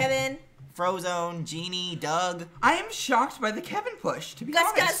 Kevin, Frozone, Genie, Doug. I am shocked by the Kevin push, to be Gus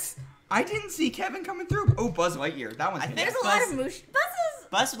honest. Gus. I didn't see Kevin coming through. Oh, Buzz Lightyear. That one's I think There's hidden. a lot Buzz- of Mush. Buzzes.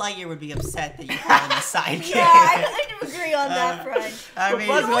 Buzz Lightyear would be upset that you call him a sidekick. Yeah, I do agree on that front. I But mean,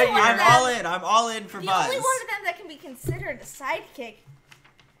 Buzz Lightyear- I'm all in for The Buzz. only one of them that can be considered a sidekick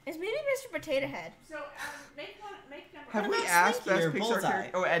is maybe Mr. Potato Head. So, make number Have What we about asked Slinky Best or Pixar Bullseye?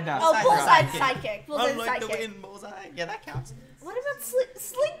 character? Oh, Edna. Oh, Side- Bullseye's sidekick. sidekick. Bullseye's Unlike the sidekick. wind, Bullseye. Yeah, that counts. What about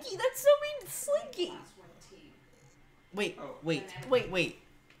Slinky? That's so mean, Slinky. class 1 team. Wait, Oh. wait.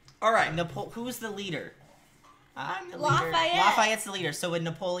 All right. Who's the leader? I'm the Lafayette. leader. Lafayette's the leader. So would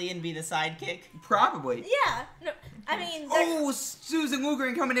Napoleon be the sidekick? Probably. Yeah. No, I mean. they're- Oh, Susan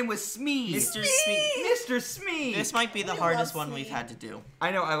Lugren coming in with Smee. Mr. Smee. Mr. Smee. This might be the We hardest love one we've Smee. had to do. I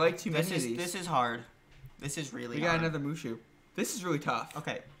know. I like too many This of is these. this is hard. This is really we hard. got another Mushu. This is really tough.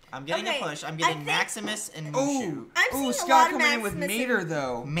 Okay, I'm getting Okay, a push. I'm I getting think- Maximus and Oh, Mushu. I'm seeing a Scott lot of coming in with Maximus Mater and-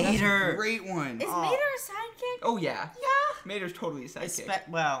 though. Mater. That's a great one. Is Oh. Mater a sidekick? Oh yeah. Yeah. Mater's totally a sidekick.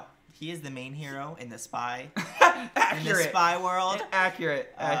 Well, he is the main hero in the spy Accurate. in the spy world.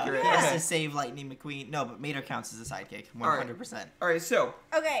 Accurate. Accurate. He has Okay. to save Lightning McQueen. No, but Mater counts as a sidekick, All right. 100%. All right. So.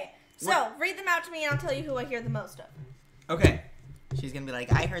 Okay. So read them out to me, and I'll tell you who I hear the most of. Okay. She's gonna be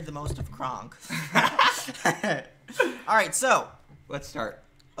like, I heard the most of Kronk. All right, so Let's start.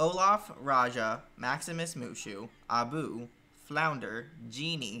 Olaf, Raja, Maximus, Mushu, Abu, Flounder,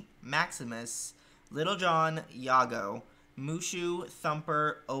 Genie, Maximus, Little John, Yago, Mushu,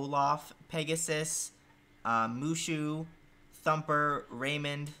 Thumper, Olaf, Pegasus, Mushu, Thumper,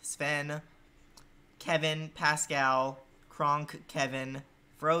 Raymond, Sven, Kevin, Pascal, Kronk, Kevin,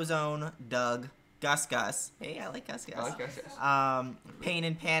 Frozone, Doug, Gus Gus. Hey, I like Gus Gus. I like this. Pain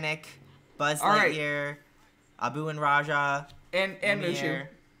and Panic, Buzz All right. Lightyear, Abu and Raja, And Mushu. Lumiere.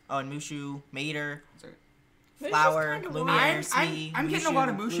 Oh, and Mushu, Mater, Sorry. Mushu's Flower, kinda Lumiere, I'm- Smee, I'm getting a lot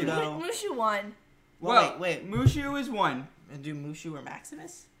of Mushu. Pluto. won. Mushu won. Well, wait. Mushu is one. Do Mushu or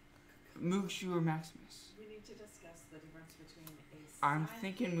Maximus? Mushu or Maximus? We need to discuss the difference between a I'm sidekick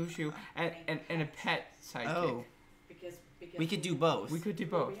thinking Mushu and a pet sidekick. Oh, because we could do both. We could do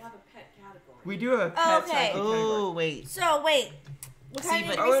well, both. we have a pet category. We do have a pet Okay. sidekick category. Oh, wait. So wait. What See, time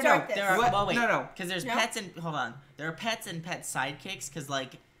but- did we Oh, start no, this? There are, What? well, wait. No, no. Because there's No? pets and hold on. There are pets and pet sidekicks. Because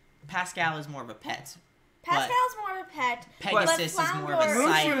like Pascal is more of a pet. Pascal's more of a pet. Pegasus but is more of a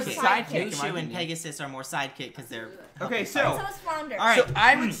Flounder Mushu is a sidekick. sidekick, in my Mushu and opinion. Pegasus are more sidekick because they're. Okay, So so is Flounder. All right. so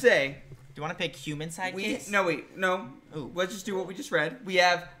I would say Do you want to pick human we sidekicks? no. Ooh. Let's just do what we just read. We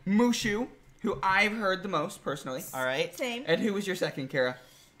have Mushu, who I've heard the most personally. All right. Same. And who was your second, Kara?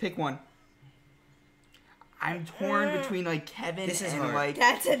 Pick one. I'm torn between like Kevin This is and hard. like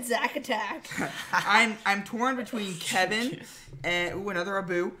That's a Zack Attack. I'm torn between Kevin and another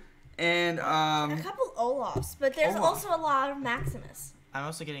Abu and A couple Olafs, but there's Olaf. also a lot of Maximus. I'm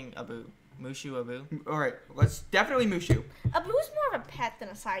also getting Abu. Mushu, Abu. all right, let's definitely Mushu. Abu's more of a pet than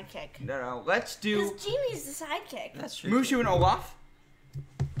a sidekick. No, let's do Because Genie's the sidekick. That's true. Mushu and Olaf.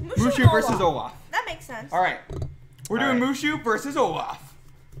 Mushu Mushu and versus Olaf. That makes sense. All right, we're All doing right. Mushu versus Olaf.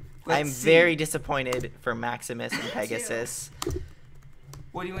 Let's I'm see. very disappointed for Maximus and Pegasus.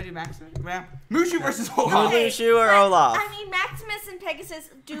 What do you want to do, Maximus? Mushu versus Olaf. Okay. Mushu or but, Olaf? I mean, Maximus and Pegasus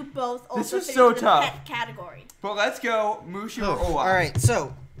do both also was fit so into the tough. pet category. But let's go Mushu or Olaf. All right,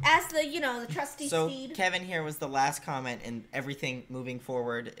 so As the trusty so steed. Kevin here was the last comment, and everything moving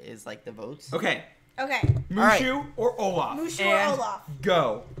forward is like the votes. Okay. Okay. Mushu or Olaf? Mushu or And Olaf?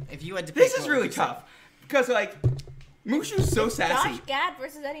 Go. If you had to pick, This is what really would you say? tough because like Mushu's so sassy. Josh Gad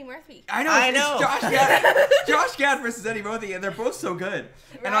versus Eddie Murphy. I know. I it's know. Josh Gad. Josh Gad versus Eddie Murphy, and they're both so good.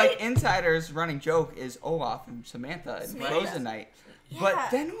 And Right? like Insider's running joke is Olaf and Samantha and Samantha. Frozen Night. Yeah. But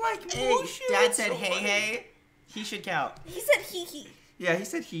then like Hey, Mushu. Dad is said, so "Hey, funny. hey." He should count. He said hee hee. Yeah, he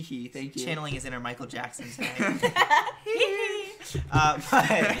said hee hee. Thank you. Channeling his inner Michael Jackson tonight. Hee hee. But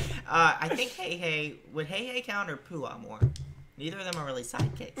I think Hey Hey would Hey Hey count or Pua more? Neither of them are really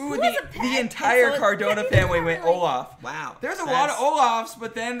sidekicks. Ooh, Who has a the pet? entire And so Cardona it's family not went really- Olaf. Wow. There's a That's- lot of Olafs,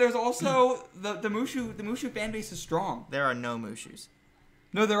 but then there's also the Mushu fan base is strong. There are no Mushus.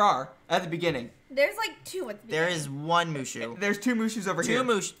 No, there are at the beginning. There's like two at the There beginning. is one Mushu. There's two Mushus over here.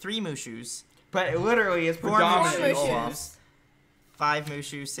 Three Mushus. But it literally is Four predominantly Mushus. Olaf. 5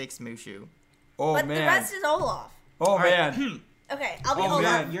 Mushu, 6 Mushu. Oh But man. the rest is Olaf. Oh Alright. man. Okay, I'll be Oh, Olaf.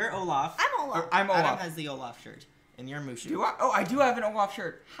 man. You're Olaf. I'm Olaf. I'm Adam Olaf. has the Olaf shirt. And you're Mushu. Do I? Oh, I do have an Olaf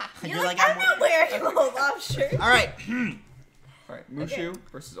shirt. You're like, I'm not wearing an Olaf shirt. Alright. All right, Mushu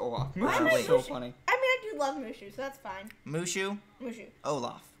versus Olaf. Why Mushu am I is so Mushu? funny. I mean, I do love Mushu, so that's fine. Mushu, Mushu.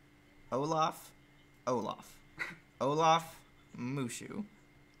 Olaf. Olaf, Olaf. Olaf, Mushu.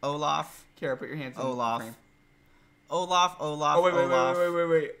 Olaf, Kara, put your hands in Olaf. the frame. Olaf, Olaf, Oh wait, wait, Olaf.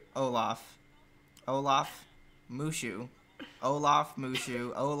 wait. Olaf, Olaf, Mushu, Olaf,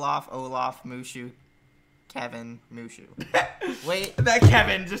 Mushu, Olaf, Mushu, Kevin, Mushu. Wait, That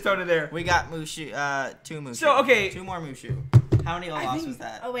Kevin just out of there. we got Mushu, 2 Mushu. So, okay. 2 more Mushu. How many Olafs think- was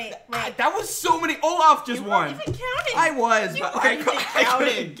that? Oh, wait. That was so many. Olaf just You won. weren't even counting. I was, You but weren't I even couldn't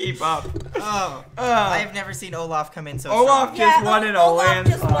counting. keep up. Oh, Uh, I've never seen Olaf come in so Olaf strong. just won in a Olaf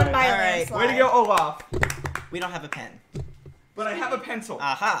just won landslide. by a Alright, landslide. Way to go, Olaf. We don't have a pen. But I have a pencil.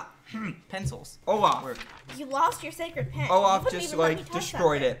 Aha. Pencils. Olaf. Work. You lost your sacred pen. Olaf You wouldn't just even let me like touch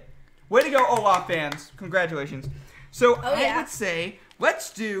destroyed that it. Way to go, Olaf fans. Congratulations. So Oh, I yeah. would say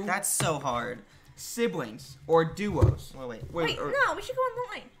let's do That's so hard. siblings or duos. Oh, wait. thing. Wait, or- no, we should go on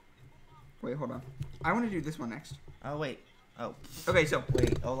the line. Wait, hold on. I want to do this one next. Oh, wait. Oh, Okay, so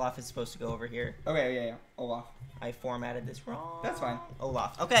wait. Olaf is supposed to go over here. okay, yeah, Olaf. I formatted this wrong. That's fine.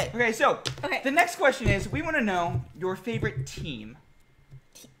 Olaf. Okay. Okay, so Okay. the next question is we want to know your favorite team.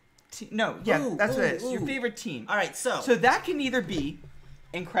 No, yeah, Ooh, that's what it is. ooh, Your ooh. favorite team. All right. So. So that can either be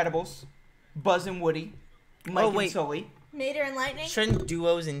Incredibles, Buzz and Woody, Mike and wait. Sully. Mater and Lightning. Shouldn't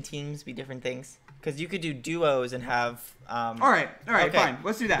duos and teams be different things? Because you could do duos and have. All right, Okay. fine.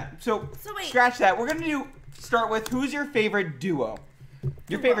 Let's do that. So, So wait. scratch that. We're gonna start with who's your favorite duo?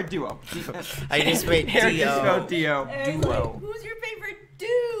 Your favorite duo. I just wait. Eric just Dio. spelled Dio. Eric's duo. like, who's your favorite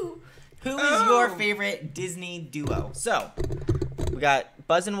duo? Who is Oh. your favorite Disney duo? So, we got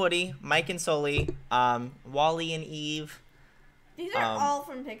Buzz and Woody, Mike and Sully, Wally and Eve. These are all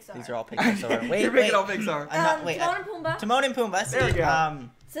from Pixar. These are all Pixar. So wait, You're wait. making all Pixar. I'm not- wait, Timon and Pumbaa. Timon and Pumbaa. See, There we go.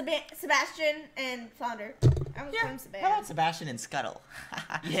 Sebastian and Flounder. I'm gonna call him How Sebastian. about Sebastian and Scuttle?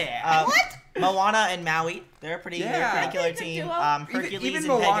 Yeah. What? Moana and Maui. They're a pretty, Yeah. they're a pretty killer That's a team. duo. Hercules even and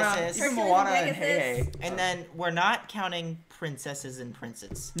Moana, Pegasus. even Hercules Moana and and Hey Hey. Pegasus. And then we're not counting princesses and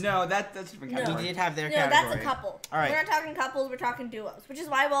princes. No, that's a different No. We category. did have their No, category. that's a couple. All right. We're not talking couples, we're talking duos, which is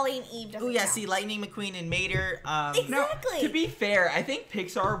why Wally and Eve doesn't Oh yeah, count. see, Lightning McQueen and Mater. Now, Exactly. to be fair, I think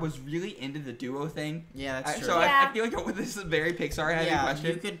Pixar was really into the duo thing. Yeah, that's true. So Yeah. I feel like this is very Pixar heavy yeah, question.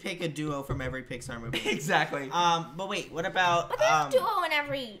 you could pick a duo from every Pixar movie. Exactly. But wait, what about But there's a duo in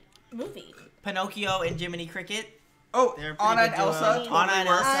every movie. Pinocchio and Jiminy Cricket? Oh, They're a pretty Anna good and duo. Elsa. Anna totally and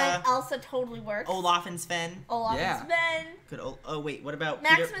works. Elsa. Elsa totally works. Olaf and Sven. Olaf Yeah. and Sven. Oh wait, what about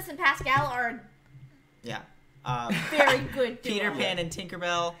Peter? Maximus and Pascal are Yeah. a very good duo. Peter Pan and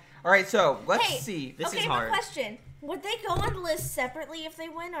Tinkerbell. All right, so let's Hey, see. This okay, is but hard. question. Would they go on the list separately if they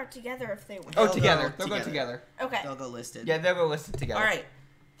win or together if they win? Oh, They'll together. go They'll go together. together. Okay. They'll go listed. Yeah, they'll go listed together. All right.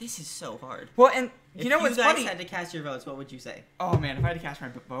 This is so hard. Well, and If you know what's you guys funny? had to cast your votes, what would you say? Oh man, if I had to cast my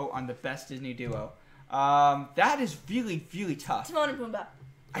vote on the best Disney duo, that is really, really tough. Timon and Pumbaa.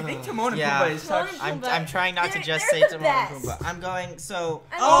 I think Ugh, Timon and yeah. Pumbaa is Timon such. and I'm, I'm trying not to They're- just they're say the Timon and best. Pumbaa. I'm going so.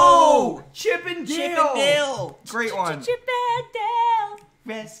 I mean- Oh, Chip and Dale. Chip and Dale. Great one. Chip and Dale.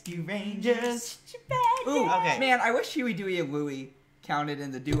 Rescue Rangers. Chip and Ooh, Dale. Okay. man, I wish Huey, Dewey, and Louie counted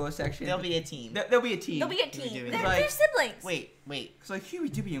in the duo section. There'll be a team. There'll be a team. They'll be a Huey, team. Dewey. They're, Like- they're siblings. Wait. It's like Huey,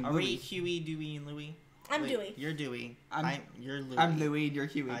 Dewey, and Are we Louie. Huey, Dewey, and Louie? I'm Wait, Dewey. You're Dewey. I'm- You're Louie. I'm Louie, and you're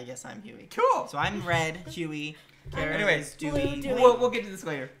Huey. I guess I'm Huey. Cool. So I'm Red, Huey. Kara Anyways, is Dewey. Blue, Dewey. We'll get to this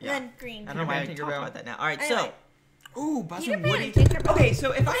later. Yeah. Then green. I don't know why I Peter talked Pan, Tinkerbell. about that now. All right, Anyway. Ooh, Buzz Peter and Pan Woody. and Tinkerbell. Okay,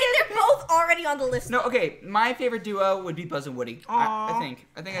 so if Okay, I they're both already on the list. no, okay, my favorite duo would be Buzz and Woody. I Aw, think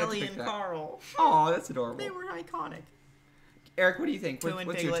I have to Ellie pick and that. Carl. Oh, that's adorable. They were iconic. Eric, what do you think? Two and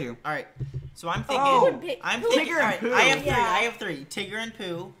What's your Piglet. two? All right. So I'm thinking. Oh, I'm Who- thinking. Tigger and All right, Pooh. I have three. Yeah. I have three. Tigger and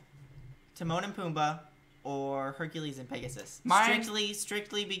Pooh, Timon and Pumbaa, or Hercules and Pegasus. Mine-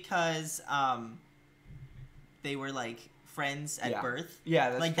 Strictly because they were like friends at Yeah. birth. Yeah,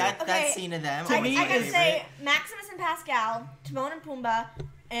 that's Like true. that Okay, scene of them. To I me, was gotta my it's- say Maximus and Pascal, Timon and Pumbaa,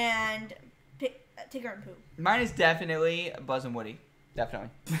 and Tigger and Pooh. Mine is definitely Buzz and Woody. Definitely.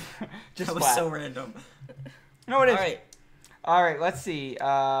 Just that was flat. so random. No, it is. All right, All right, let's see.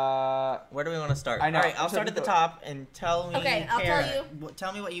 where do we want to start? I know. All right, I'll So start at the go- top and tell me. Okay, I'll tell you.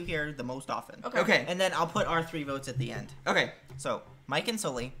 Tell me what you hear the most often. Okay. And then I'll put our 3 votes at the end. Okay. So Mike and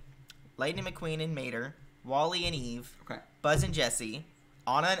Sully, Lightning McQueen and Mater, Wally and Eve, Okay. Buzz and Jesse,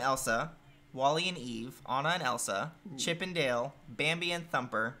 Anna and Elsa, Wally and Eve, Anna and Elsa, Chip and Dale, Bambi and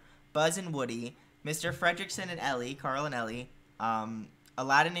Thumper, Buzz and Woody, Mr. Fredrickson and Ellie, Carl and Ellie,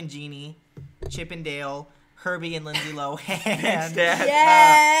 Aladdin and Genie, Chip and Dale, Herbie and Lindsay Lohan, Thanks, Dad.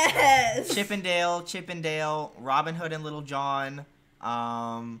 Yes. Chip and Dale, Robin Hood and Little John,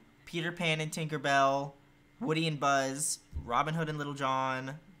 Peter Pan and Tinkerbell, Woody and Buzz, Robin Hood and Little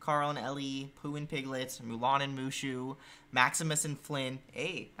John, Carl and Ellie, Pooh and Piglet, Mulan and Mushu, Maximus and Flynn.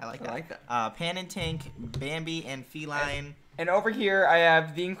 Hey, I like that. Pan and Tink, Bambi and Feline. And over here, I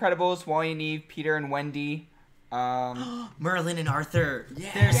have The Incredibles, Wally and Eve, Peter and Wendy. Merlin and Arthur.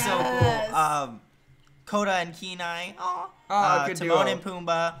 Yeah. They're so Yes. cool. Coda and Kenai. Good Timon duo. and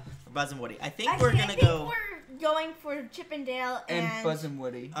Pumbaa. Buzz and Woody. I think Actually, we're gonna go. We're going for Chip and Dale And Buzz and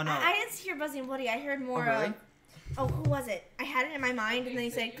Woody. Oh no. I didn't hear Buzz and Woody. I heard more really? of. Oh, who was it? I had it in my mind, and then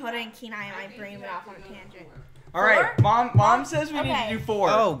you said Coda and Kenai, and my brain went off on a tangent. All right. Mom says we need Okay. to do 4.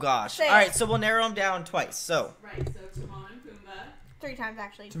 Oh gosh. Say All right, it. so we'll narrow them down twice. So Right, so Timon and Pumbaa. 3 times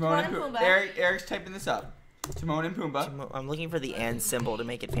actually. Timon and Pumbaa. Eric's typing this up. Timon and Pumbaa. I'm looking for the and symbol to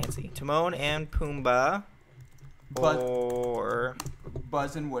make it fancy. Timon and Pumbaa, Buzz- or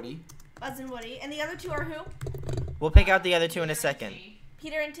Buzz and Woody. Buzz and Woody, and the other 2 are who? we'll pick out the other 2 in a second.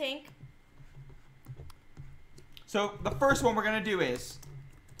 Peter and Tink. So the first one we're gonna do is.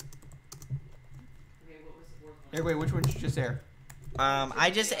 Okay, what was the fourth one? Hey, wait, which one did you just air? I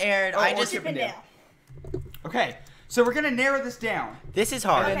just aired. Oh, I or just. Chip Chip and Dale. Dale. Okay. So we're gonna narrow this down This is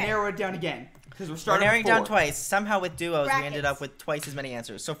and hard. then Okay. narrow it down again because we're We're starting narrowing with down 4. twice. Somehow with duos, we ended Brackets. up with twice as many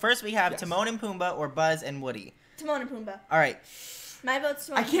answers. So first we have Yes. Timon and Pumbaa or Buzz and Woody. Timon and Pumbaa. All right, My vote's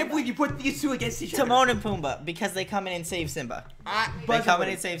Timon I and can't Pumbaa. believe you put these 2 against each other. Timon and Pumbaa because they come in and save Simba. Buzz They and come in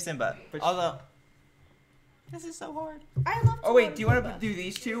Woody. and save Simba. But- Although this is so hard. I love Timon Oh wait, do you want and to Pumbaa. do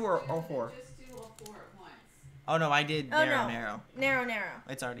these 2 or all 4? Just do all 4 at once. Oh no, I did Oh, narrow, no. narrow. Narrow.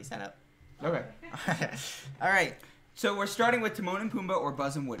 It's already set up. Okay. All right. So we're starting with Timon and Pumbaa or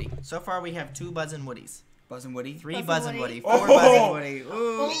Buzz and Woody. So far we have 2 Buzz and Woodies, Buzz and Woody. 3 Buzz Buzz and and Woody. Woody, 4 Oh! Buzz and Woody. Ooh.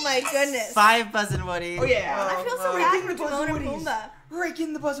 Oh my goodness. 5 Buzz and Woody. Oh, yeah. I feel so We're bad getting for the Buzz Timon and and Woodies. Pumbaa. Right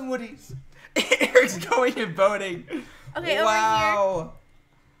in the Buzz and Woodies. Eric's going and voting. Okay, wow.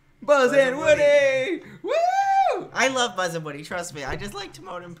 Buzz Buzz and and Woody. Woo! I love Buzz and Woody. Trust me. I just like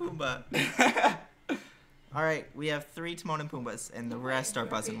Timon and Pumbaa. All right, we have 3 Timon and Pumbas, and the rest are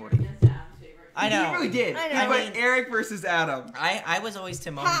Buzz and Woody. I You know. really did. I You know. put I mean- Eric versus Adam. I was always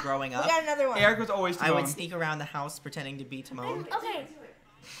Timon Ha! growing We up. got another one. Eric was always I Timon. would sneak around the house pretending to be Timon. Okay.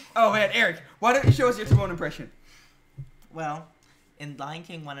 Oh man, Eric, why don't you show us your Timon impression? Well, in Lion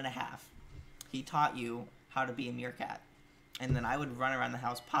King 1.5, he taught you how to be a meerkat. And then I would run around the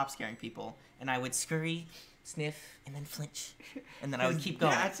house pop scaring people, and I would scurry, sniff, and then flinch. And then I would keep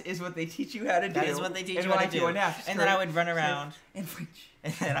going. That is what they teach you how to do. That is what they teach in you how to Lion King do. 1.5. And then I would run around, and flinch.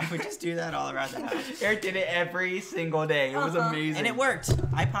 and then I would just do that all around the house. Eric did it every single day. It was Uh-huh. amazing. And it worked.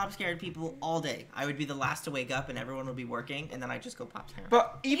 I pop scared people all day. I would be the last to wake up, and everyone would be working, and then I'd just go pop scare 'em.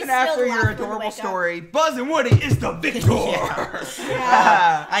 But even still after the your last one to adorable wake up. story, Buzz and Woody is the victor.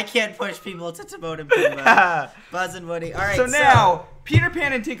 Yeah. I can't push people to Timon and Pumbaa. Buzz and Woody. All right. So now, Peter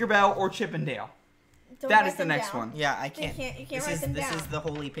Pan and Tinkerbell or Chip and Dale. Don't That write is the them next down. one. Yeah, I can't. You can't this write is them this down. is the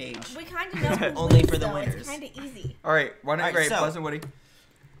holy page. We kind of know who Only wins, for the though. winners. It's kind of easy. All right, why not? All right, Great, so- Buzz and Woody.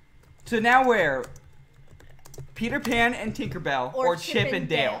 So now where? Peter Pan and Tinkerbell or Chip and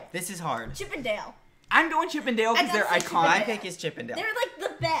Dale. This is hard. Chip and Dale. I'm going Chip and Dale I because they're gotta say Chip and My iconic. Dale. pick is Chip and Dale. They're like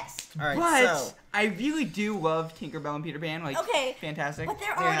the best. All right. But So I really do love Tinkerbell and Peter Pan. Like, Okay, fantastic. But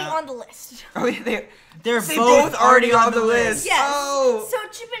they're already Yeah. on the list. Oh, yeah, they're they both already on the list. Yes. Oh. So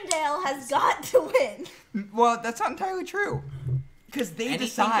Chip and Dale has got to win. Well, that's not entirely true. Because they Anything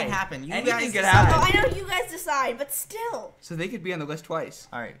decide. can happen. You Anything guys could decide. Oh, happen. I know you guys decide, but still. So they could be on the list twice.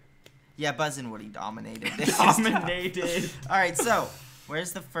 All right. Yeah, Buzz and Woody dominated. This is tough. Dominated. All right. So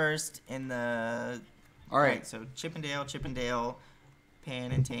where's the first in the? All right. So Chip and Dale,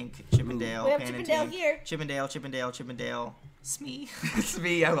 Pan and Tink, Chip and Dale, We have Pan Chip and and Dale Tink, here. Chip and Dale, Chip and Dale, Chip and Dale, Smee. It's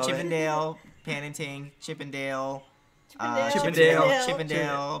me. I love it. Chippendale, Pan and Tink, Chippendale, Chippendale.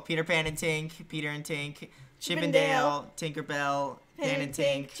 Chippendale, Peter Pan and Tink, Peter and Tink, Chippendale, Tinkerbell, Pan and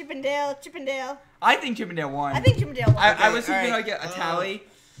Tink. Chippendale. I think Chippendale won. I think Chippendale won. I was all thinking right. like a tally.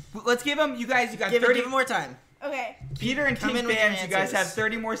 Let's give them. You guys, you got Give 30. it more time. Okay. Peter and Come Tink in with your fans, you guys have answers.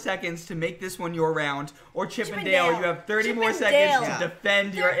 30 more seconds to make this one your round. Or Chippendale, Chippendale. you have 30 more Chippendale. seconds to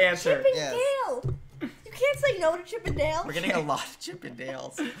defend your They're answer. Chippendale. You can't say no to Chippendale. We're getting a lot of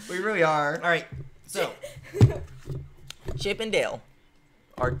Chippendales. We really are. All right, so Chip and Dale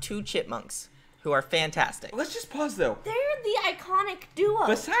are two chipmunks who are fantastic. Let's just pause though. They're the iconic duo.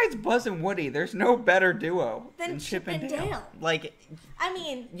 Besides Buzz and Woody, there's no better duo than than Chip and Dale. Like I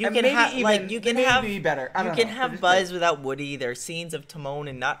mean, you And can maybe have, even- like you can maybe have, better. I you don't can know. have Just Buzz without Woody. There are scenes of Timon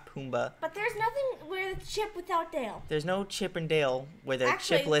and not Pumbaa. but there's nothing where it's Chip without Dale. There's no Chip and Dale where they're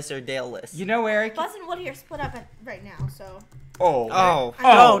Actually- chipless or Daleless. You know, Eric. Buzz and Woody are split up right now, so. Oh. Oh,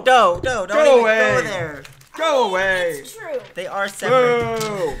 Oh. don't Go even away. go there. Go away. It's true. They are separate.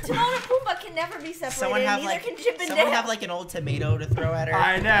 Boo. Timon and Pumbaa can never be separated. Someone have neither like can Chip and someone Dale. have like an old tomato to throw at her.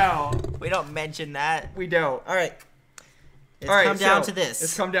 I know. We don't mention that. We don't. All right. It's All right, come down so to this.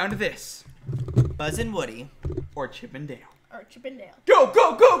 It's come down to this. Buzz and Woody. Or Chip and Dale. Or Chip and Dale. Go,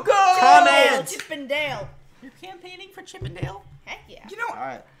 go, go, go! Comment! Chip and Dale. You're campaigning for Chip and Dale? Heck yeah. You know, All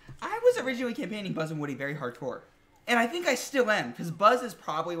right. I was originally campaigning Buzz and Woody very hardcore. And I think I still am, because Buzz is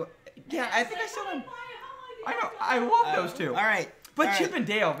probably what... Yeah, I think I still am. I know, I love those two. All right. But all Chip right. and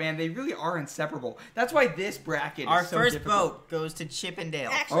Dale, man, they really are inseparable. That's why this bracket Our is so first difficult. vote goes to Chip and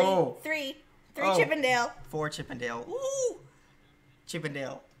Dale. Actually, Oh. three Oh. Chip and Dale. For Chip and Dale. Ooh. Chip and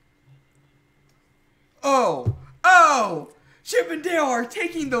Dale. Oh! Chip and Dale are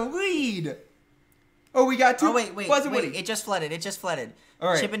taking the lead. Oh, we got two. Oh wait. Buzz and wait. Woody. It just flooded. All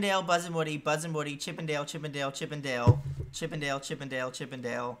right. Chip and Dale, Buzz and Woody, Buzz and Woody, Chip and Dale, Chip and Dale, Chip and Dale, Chip and Dale, Chip and Dale, Chip and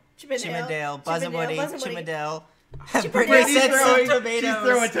Dale, Chip and Chip and Dale, Dale, Buzz Chip and and Woody, Dale, Buzz and Chip Woody. and Dale. and Brittany Dale. said some She's throwing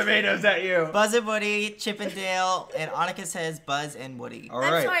tomatoes. tomatoes at you. Buzz and Woody, Chip and Dale, and Annika says Buzz and Woody. All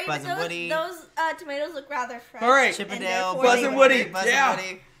I'm right. sorry, Buzz but and Woody. those tomatoes look rather fresh. All right. Chip and and Dale, therefore Buzz they and won. Woody. Buzz Yeah. and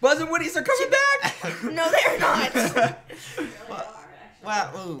Woody. Buzz and Woody's are coming back. No, they're not.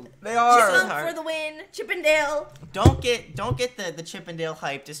 Wow. Ooh. They are. Chip- Chipmunk for the win. Chip and Dale. Don't get the Chip and Dale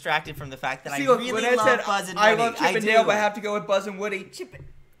hype distracted from the fact that See, I look, really when I love said Buzz and Woody. I love Chip and do. Dale, but I have to go with Buzz and Woody. Chip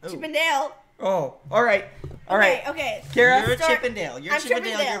Ooh. and Dale. Oh, all right. All right. Okay. Kara? You're Start- Chip and Dale. You're I'm Chip and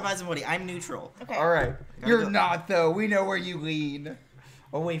Dale. Dale. You're Buzz and Woody. I'm neutral. Okay. All right. Gotta You're go. not, though. We know where you lean.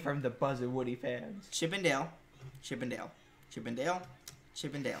 Away from the Buzz and Woody fans. Chip and Dale. Chip and Dale. Chip and Dale.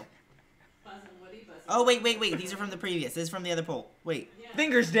 Chip and Dale. Buzz and Woody, Buzz and Oh wait. These are from the previous. This is from the other poll. Wait. Yeah.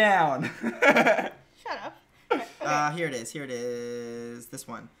 Fingers down. Shut up. Okay. Here it is. Here it is. This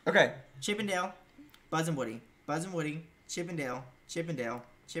one. Okay. Chip and Dale. Buzz and Woody. Buzz and Woody. Chip and Dale. Chip and Dale.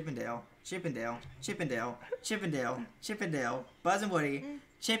 Chip and Dale. Chip and Dale. Chip and Dale. Chip and Dale. Chip and Dale. Buzz and Woody.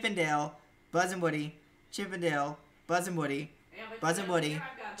 Chip and Dale. Buzz and Woody. Chip and Dale. Buzz and Woody. Yeah, but Buzz and here Woody,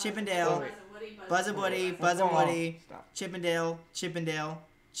 I've got Chip and Buzz Dale, Woody, Buzz and Woody, Buzz and Woody, Chip and Dale, Chip and Dale,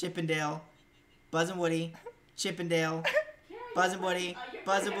 Chip and Dale, Buzz and Woody, Chip and Dale, Buzz and Woody,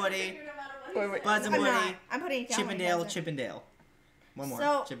 Buzz and Woody, Wait. Buzz and I'm Woody, not. I'm putting it down. Chip when and he Dale, does it. Chip and Dale. One more.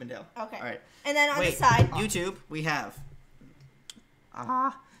 So- Chip and Dale. Okay. All right. And then on Wait. the side. YouTube, we have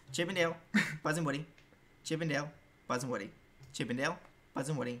Chip and Dale, Buzz and Woody, Chip and Dale, Buzz and Woody, Chip and Dale, Buzz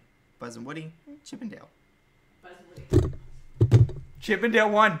and Woody, Buzz and Woody, Chip and Dale. Buzz and Woody. Chip and Dale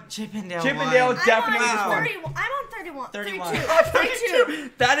won. Chip and Dale. Chip and won. Dale I'm definitely on just won. 31. I'm on 31. 31. 32.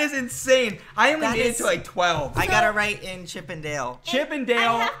 That is insane. I only That made it is- to like 12. I got it right in Chip and Dale. Chip and I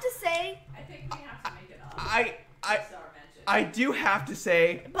Dale. have to say, I think we have to make it up. I Star mention. I do have to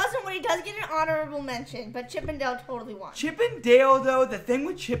say, Buzz and Woody does get an honorable mention, but Chip and Dale totally won. Chip and Dale though, the thing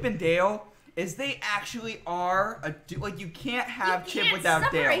with Chip and Dale is they actually are like you can't have You Chip can't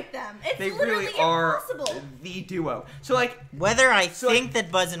without Dale. separate them. It's They literally really are impossible. the duo. So like Whether I So, think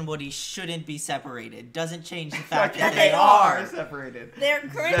that Buzz and Woody shouldn't be separated doesn't change the fact that they they are. are. separated. They're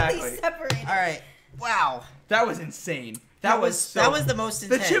currently Exactly. separated. All right. Wow. That was insane. That was so, that was the most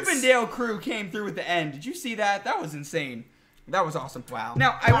The intense. Chip and Dale crew came through at the end. Did you see that? That was insane. That was awesome. Wow.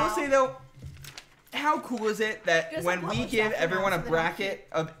 Now, I Wow. will say though, how cool is it that Just when we publish give that for everyone now a so they don't bracket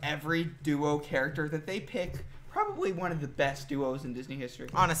of every duo character that they pick probably one of the best duos in Disney history.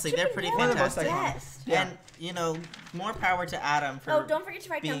 Honestly, Chip they're and pretty Dale One of the most fantastic. iconic. Yes. Yeah. And you know, more power to Adam for Oh, don't forget to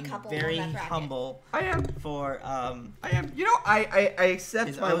write being down couple very on that bracket. humble I am. for I am. You know, I accept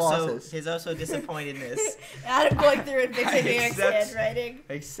his my losses. disappointedness. Adam going through and fixing I Eric's accept- handwriting.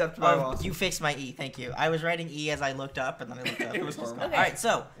 I accept my Oh, losses. you fixed my E, thank you. I was writing E as I looked up, and then I looked up. It was just horrible. gone. All right,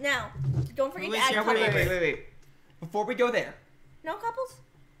 so Now, don't forget Who to is add your couple. favorite? Wait. before we go there. No couples?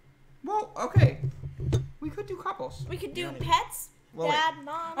 Well, okay. We could do couples. We could do Yeah. pets, Well, dad,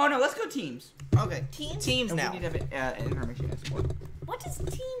 mom, Oh no, let's go teams. Okay. teams. Teams And now. we need to have information as well. What does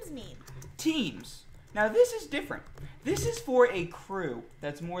teams mean? Teams. Now this is different. This is for a crew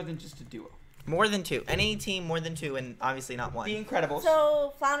that's more than just a duo. More than 2. Any team more than 2, and obviously not 1. The Incredibles.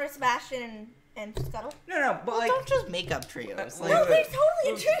 So Flounder, Sebastian, and Scuttle. No, but Well, like, don't just make up trios. Wait, No, wait, there's wait.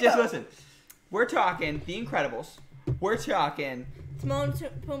 totally a trio. Just listen. We're talking The Incredibles. We're talking, Timon,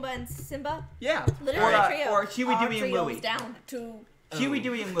 Pumbaa, and Simba. yeah, Literally a trio. or Huey, Our Dewey, and trio's Louie. down to Huey, Oh.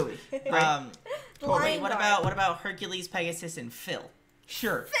 Dewey, and Louie. Right? the Wait, Lion what Guard. about Hercules, Pegasus, and Phil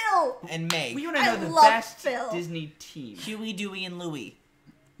Sure. Phil? and Meg? We want to I know the love best Phil. Disney team. Huey, Dewey, and Louie.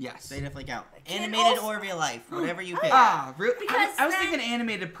 Yes. They definitely count. Can Animated also- or real life, whatever you pick. Ah, really? Because I was then- thinking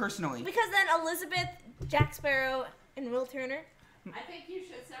animated personally. Because then Elizabeth, Jack Sparrow, and Will Turner. I think you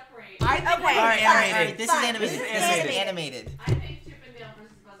should separate. I think Okay, we're All right, fine, animated. All right, this fine. is animated. This is This is animated. animated. I think Chip and Dale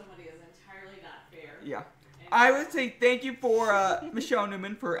versus Buzz and Woody is entirely not fair. Yeah. And I would say thank you for Michelle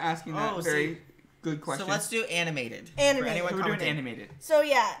Newman for asking that Oh, very see. good question. So let's do animated. Animated. For anyone So we're doing commenting. animated. So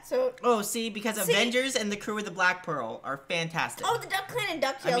yeah, so Oh, see, because See- Avengers and the Crew of the Black Pearl are fantastic. the Duck Clan and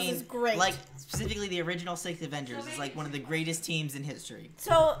DuckTales I mean, is great. like specifically the original 6 Avengers is like one of the greatest teams in history.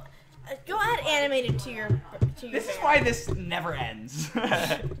 so, go ahead animated to your. This is band. why this never ends.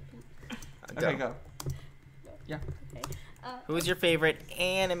 Okay, go. Who's your favorite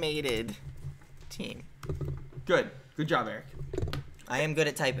animated team? Good. Good job, Eric. I am good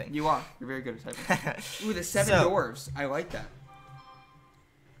at typing. You are. You're very good at typing. Ooh, the Seven So- Dwarves. I like that.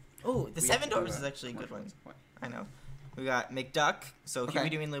 Oh, the We Seven have to do Dwarfs is that. actually a good one. What? I know. We got McDuck, so Okay. Huey,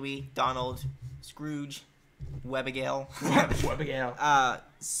 Dewey, and Louie, Donald, Scrooge, Webigail, Webigail.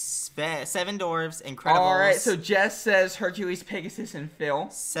 Seven Dwarfs, Incredibles. All right, so Jess says Hercules, Pegasus, and Phil.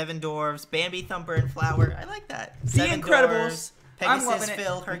 7 Dwarfs, Bambi, Thumper, and Flower. I like that. The 7 Incredibles. Dwarfs, I'm Pegasus, loving it.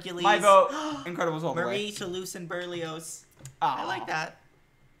 Phil, Hercules. My vote. Incredibles all the way. Marie, Toulouse, and Berlioz. Aw. I like that.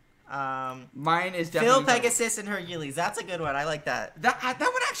 Mine is Phil, definitely Incredibles. Pegasus, and Hercules. That's a good one. I like that. That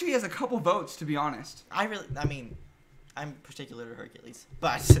one actually has a couple votes, to be honest. I'm particular to Hercules.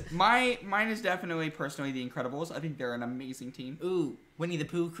 But, Mine is definitely personally the Incredibles. I think they're an amazing team. ooh, Winnie the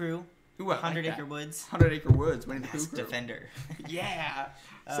Pooh crew. Ooh, I like 100 that. Acre Woods. 100 Acre Woods. Winnie the Pooh Masked crew. Defender. Yeah.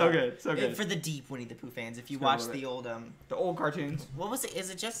 Uh, So good. So good. For the deep Winnie the Pooh fans, if you It's gonna watch love the it. old The old cartoons. what was it? Is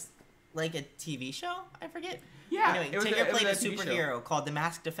it just like a TV show? I forget. Yeah. Anyway, it was Tigger it was played a TV show. superhero called the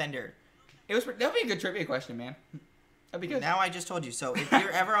Masked Defender. That'd be a good trivia question, man. That'd be good. Now I just told you. So if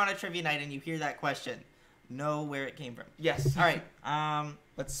you're ever on a trivia night and you hear that question, know where it came from. Yes. All right.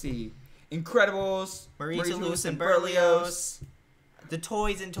 Let's see. Incredibles. Marie Toulouse and Berlioz. The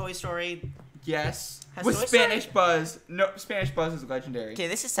toys in Toy Story. Yes. Has With Toy Story- Spanish Buzz. No, Spanish Buzz is legendary. Okay,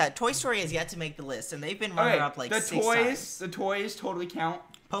 this is sad. Toy Story has yet to make the list, and they've been runner up like the 6 toys. times. The toys totally count.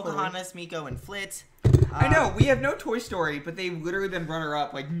 Pocahontas, Miko, and Flit. I know we have no Toy Story, but they've literally been runner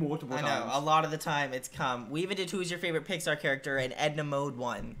up like multiple I know. times. A lot of the time it's come. We even did Who's Your Favorite Pixar Character, and Edna Mode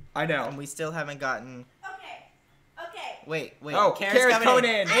won. I know. And we still haven't gotten. Okay. Wait. Oh, Kara's coming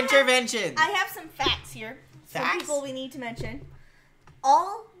in. Intervention. I have some facts here. Some Facts? people we need to mention.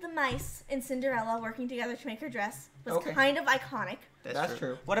 All the mice in Cinderella working together to make her dress was Okay. kind of iconic. That's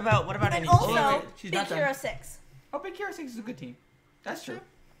true. What about And any? also, wait, she's Big not done. Hero 6. Oh, Big Hero 6 is a good team. That's true.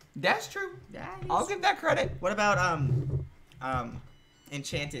 That's true. Nice. I'll give that credit. What about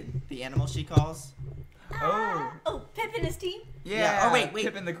Enchanted, the animal she calls? Oh, Pip and his team? Yeah. Oh wait.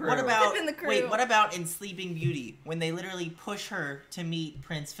 Pip and the crew. What about Pip and the crew. wait? What about in Sleeping Beauty when they literally push her to meet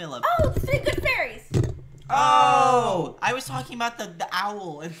Prince Philip? Oh, the Three Good Fairies. Oh, I was talking about the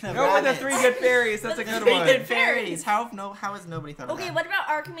owl and the No, with the rabbit. Three Good Fairies. That's a The good Three one. Good Fairies. How has nobody thought of Okay, that? what about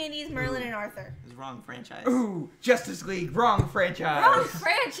Archimedes, Merlin, and Arthur? It was wrong franchise. Ooh, Justice League. Wrong franchise. Wrong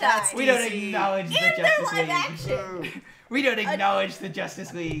franchise. That's We don't DC. acknowledge the And they're Justice live League. action. We don't acknowledge the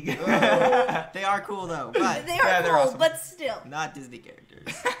Justice League. They are cool though, but They are Yeah, they're cool, awesome. but still. not Disney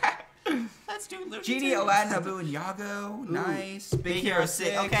characters. Let's do Looney Genie, Tunes. Aladdin, Abu, and Yago. Nice. Big Hero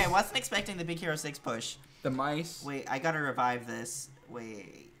 6. Okay, wasn't expecting the Big Hero 6 push. The mice. Wait, I gotta revive this.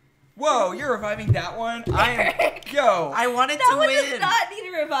 Wait. Whoa, you're reviving that one? I am. Yo. I wanted That to one win. does not need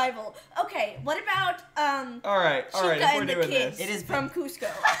a revival. Okay, what about All right. Chica If we're and the doing kids this. It is from Cusco?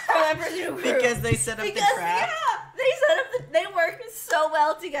 From Emperor's New Groove. because they set up Because, the trap. yeah, they set up they work so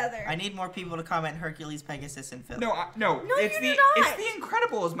well together. I need more people to comment Hercules, Pegasus, and Phil. No, No, it's you the do not. it's the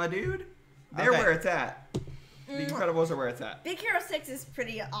Incredibles, my dude. They're Okay. where it's at. The Mm. Incredibles are where it's at. Big Hero 6 is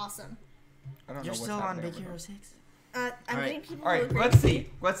pretty awesome. I don't You're know what's still on happening Big over Hero there. 6? I'm All right. getting people All who right, agree let's with see.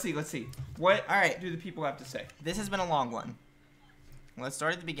 me. Let's see. What All right. do the people have to say? This has been a long one. Let's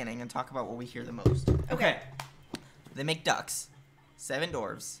start at the beginning and talk about what we hear the most. Okay. The McDucks, Seven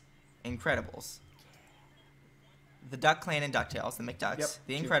Dwarfs, Incredibles, the Duck Clan and DuckTales, the McDucks, Yep.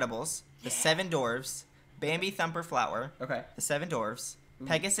 the Incredibles, the Seven Dwarfs, Bambi, Thumper, Flower, Okay. the Seven Dwarfs,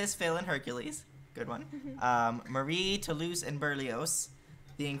 Pegasus, Phil, and Hercules. Good one. Marie, Toulouse, and Berlioz.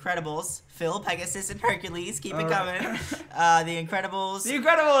 The Incredibles, Phil, Pegasus, and Hercules. Keep it Alright. coming. The Incredibles. The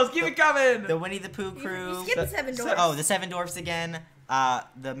Incredibles, keep it coming. The Winnie the Pooh crew. You skipped the Seven Dwarfs. Oh, the Seven Dwarfs again.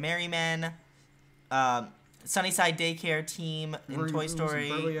 The Merry Men. Sunnyside Daycare Team in Marie Toy Toulouse Story.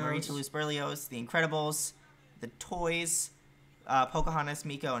 and Berlioz. Marie Toulouse Berlioz. The Incredibles. The Toys. Pocahontas,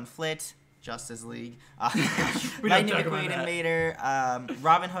 Miko, and Flit. Justice League. We don't Lightning talk about McQueen and that. Mater.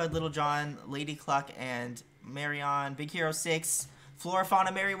 Robin Hood, Little John, Lady Cluck, and Marion. Big Hero 6. Flora,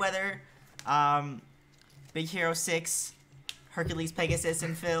 Fauna, Merryweather. Big Hero 6. Hercules, Pegasus,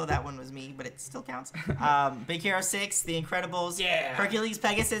 and Phil. That one was me, but it still counts. Big Hero 6, The Incredibles. Yeah. Hercules,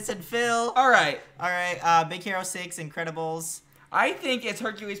 Pegasus, and Phil. All right. All right. Big Hero 6, Incredibles. I think it's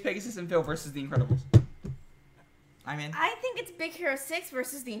Hercules, Pegasus, and Phil versus the Incredibles. I'm in. I think it's Big Hero 6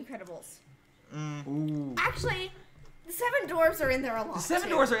 versus the Incredibles. Ooh. Actually, the Seven Dwarfs are in there a lot. The Seven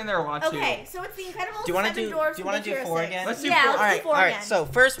too. Dwarfs are in there a lot too. Okay, so it's the Incredibles, Do you want to Seven do? Dwarfs, Do you and want Big to do Hero 4 6. again? Let's do Yeah, 4. let's All do right. 4 All again. right. So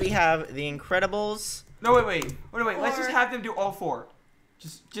first we have The Incredibles. No, wait. Let's just 4. have them do all 4.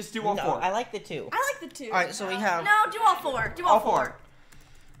 Just do all No, 4. I like the 2. I like the 2. All right. So we have. No, do all 4. Do all all 4. 4.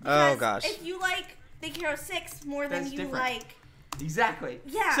 Oh Because gosh. If you like Big Hero 6 more than That's you different. like Exactly.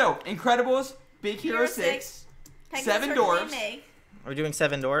 Yeah. So Incredibles, Big Hero 6, Pegasus, Seven Hercules, Dwarfs. Meg. We're doing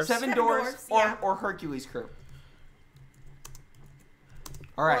Seven Dwarfs. Seven Seven Dwarfs, Dwarfs, yeah. or Hercules crew.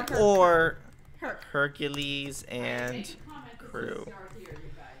 All right. Her- Or Herc. Hercules Make and a comment that crew. says start here, you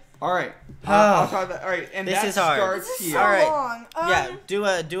guys. All right. Ah. I'll try that. All right. And This that is hard. starts This is here. so All right. long.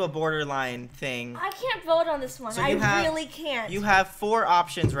 Yeah, do a borderline thing. I can't vote on this one. So I you have- really can't. You have 4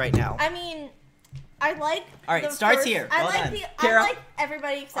 options right now. I mean, I like. All right, the starts first- here. I Well like done. the. Kara, I like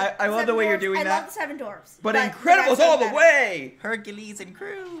everybody except. I love the Seven way you're Dwarfs. doing I that. love the Seven Dwarfs. But the Incredibles rest all are the better. way. Hercules and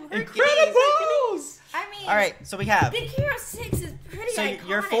crew. Incredibles. I mean, All right, so we have. Big Hero 6 is pretty So iconic.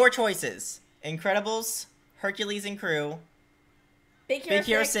 your 4 choices: Incredibles, Hercules and crew, Big Big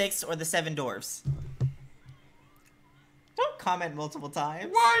Hero 6, or the Seven Dwarfs. Don't comment multiple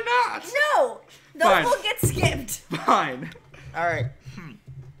times. Why not? No, those Fine. will get skipped. Fine. All right,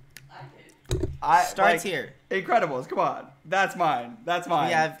 I did. starts here. Incredibles. Come on. That's mine. That's mine.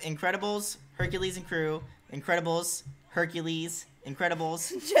 We have Incredibles, Hercules and crew, Incredibles, Hercules,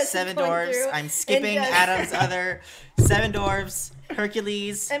 Incredibles, Just Seven going Dwarfs. through I'm skipping and just- Adam's other Seven Dwarfs,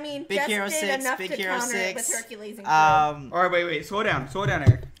 Hercules, I mean, Big just Hero did 6, enough Big to Hero counter it with 6. Hercules and crew. All right. Wait. Slow down,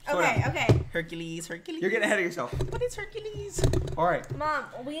 Eric. Slow Okay, down. okay. Hercules. You're getting ahead of yourself. What is Hercules? All right. Mom,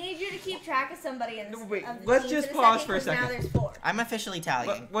 we need you to keep track of somebody in this. No, wait, of the let's team just for pause for a 'cause Now second. there's 4. I'm officially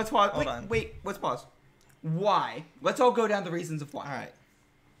tallying. Let's pause. Hold on. Wait. Let's pause. Why? Let's all go down the reasons of why. All right.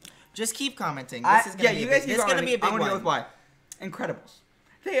 Just keep commenting. I- This is gonna be you a guys big, keep this is gonna commenting. be a big I'm gonna go with one. why. Incredibles.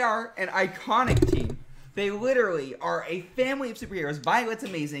 They are an iconic team. They literally are a family of superheroes. Violet's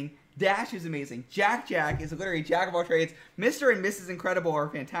amazing. Dash is amazing. Jack is literally jack of all trades. Mr. and Mrs. Incredible are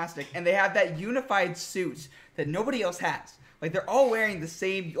fantastic, and they have that unified suit that nobody else has. Like they're all wearing the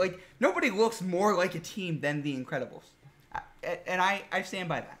same. Like nobody looks more like a team than the Incredibles, and I stand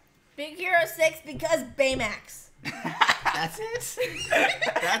by that. Big Hero 6 because Baymax. That's it.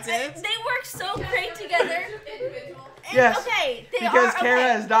 That's it. They work so great together. Individual. And, Yes, okay, they Because are, Kara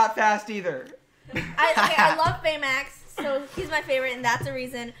okay. is not fast either. I love Baymax, so he's my favorite, and that's a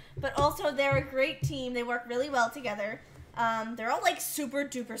reason. But also, they're a great team. They work really well together. They're all like super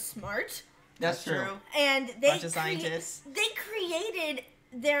duper smart, That's true. and they Bunch of scientists. They created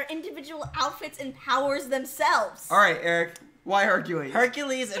their individual outfits and powers themselves. All right, Eric. Why Hercules?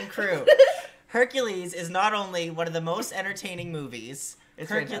 Hercules and crew. Hercules is not only one of the most entertaining movies. It's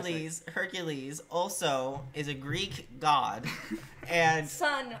Hercules also is a Greek god, and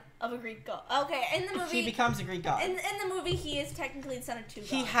Son of a Greek god. Okay, in the movie, he becomes a Greek god. in the movie, he is technically the son of 2 gods.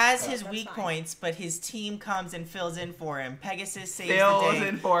 He has so his that's weak fine. points, but his team comes and fills in for him. Pegasus saves Fills the day.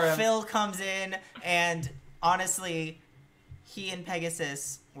 in for him. Phil comes in, and honestly, he and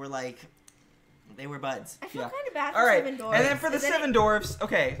Pegasus were like, they were buds. I feel Yeah. kind of bad for All right, Seven Dwarfs. and then for the Is it- Seven Dwarfs,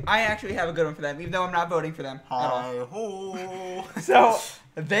 okay, I actually have a good one for them, even though I'm not voting for them at all. Hi-ho. So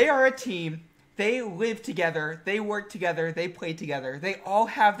they are a team. They live together. They work together. They play together. They all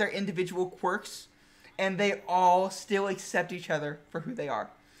have their individual quirks, and they all still accept each other for who they are,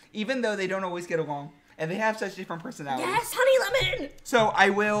 even though they don't always get along, and they have such different personalities. Yes, Honey Lemon. So I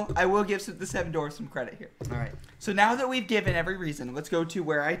will give the Seven Dwarfs some credit here. All right. So now that we've given every reason, let's go to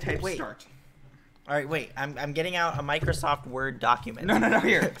where I type Wait. start. All right, wait. I'm getting out a Microsoft Word document. No,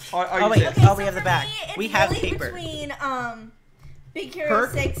 here. Oh, wait. Okay, Oh, so we have the for back. me, it's We have really paper. between Big Hero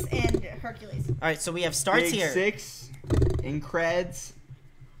Herc? 6 and Hercules. All right, so we have starts Big here 6, Increds,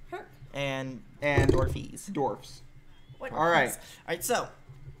 Herc. and and Dwarfies. Dwarfs. What? All right. All right, so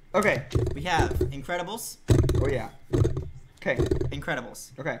Okay. we have Incredibles, Oh yeah. Okay. Incredibles,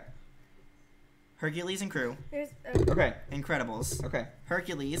 Okay. Hercules and Crew, There's Okay. Incredibles, Okay.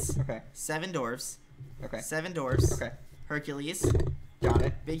 Hercules, Okay. Seven Dwarfs, Okay. Seven Dwarfs, Okay. Hercules, Got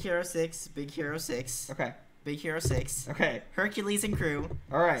it. Big Hero 6, Big Hero 6, Okay. Big Hero 6, Okay. Hercules and Crew,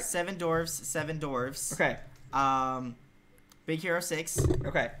 All right. Seven Dwarfs, Seven Dwarfs, Okay. Big Hero 6,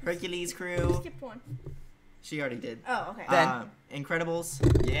 Okay. Hercules you Crew, skipped one. she already did. Oh, okay. Then- Incredibles,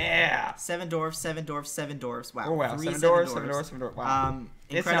 Yeah. Seven Dwarfs, Seven Dwarfs, Seven Dwarfs. Wow. Oh wow. Three Seven Seven doors. Dwarfs. Seven doors. Seven doors. Wow.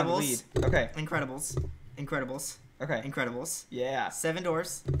 It's not the Incredibles, lead. Okay. Incredibles, Incredibles, Okay. Incredibles, Yeah. Seven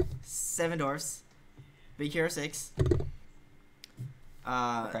Dwarfs, Seven Dwarfs, Big Hero 6,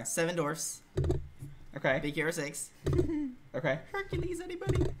 Okay. Seven Dwarfs, Okay. Big Hero 6, Okay. Hercules,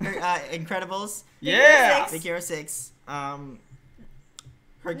 anybody? Incredibles, Yeah. Six. Big Hero 6, No,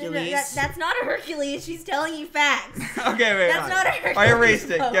 Hercules. that's not a Hercules. She's telling you facts. Okay. Wait. That's not a Hercules. I erased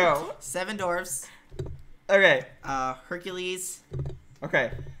it. vote. Go. Seven Dwarfs, Okay. Hercules,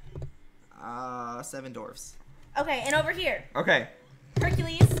 Okay. Seven Dwarfs. Okay, and over here, Okay.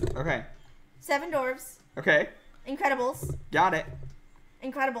 Hercules, Okay. Seven Dwarfs, Okay. Incredibles, Got it.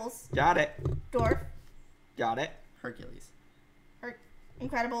 Incredibles, Got it. Dwarf, Got it. Hercules.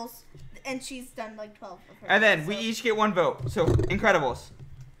 Incredibles, and she's done like 12 of her. And then we so- each get one vote. So Incredibles.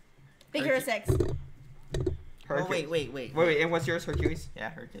 Big Hero 6. Oh, Hercules. wait. And what's yours, Hercules? Yeah,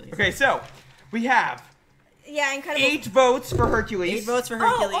 Hercules. Okay. So we have Yeah, Incredibles. 8 votes for Hercules. 8 votes for Oh,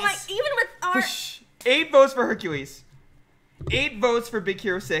 Hercules. oh my! Even with our Whoosh. 8 votes for Hercules. 8 votes for Big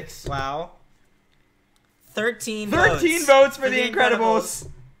Hero 6. Wow. 13 13 votes for The Incredibles.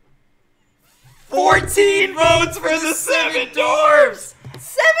 14 votes for the Seven Dwarfs.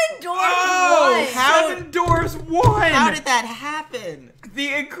 Seven Dwarfs Oh, won. how- Seven Dwarfs won. How did that happen? The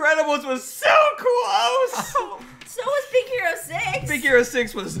Incredibles was so close. So was Big Hero 6. Big Hero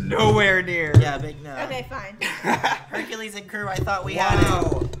 6 was nowhere near. Yeah, big no. Okay, fine. Hercules and Crew, I thought we had it.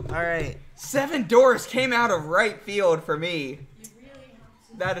 Wow. All right. Seven Dwarfs came out of right field for me. You really have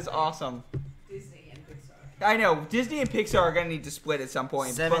to That is awesome. Disney and Pixar. I know Disney and Pixar are gonna need to split at some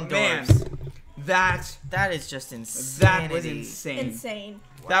point. Seven but man, Dwarfs. that is just insanity. that was insane. Insane.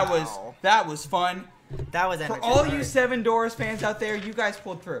 Wow. That was fun. That was For energy. all you Seven Doors fans out there, you guys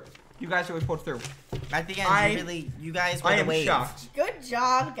pulled through. You guys really pulled through. At the end, you guys were I the am wave. shocked. Good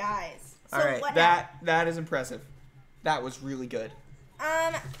job, guys. So All right, what That is impressive. That was really good.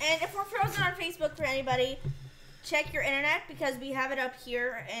 and if we're frozen on Facebook for anybody, check your internet because we have it up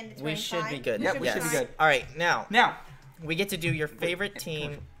here and it's We running should fine. be good. Yep, we should be fine. good. All right, now Now, we get to do your favorite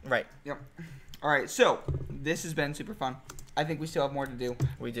team. Right, yep. All right, so this has been super fun. I think we still have more to do.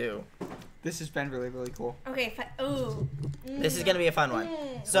 we do. This has been really, really cool. Okay. Ooh. This is gonna be a fun one.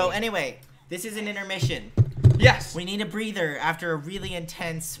 Mm. So anyway, this is an intermission. Yes. We need a breather after a really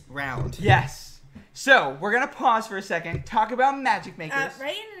intense round. Yes. So we're gonna pause for a second, talk about Magic Makers.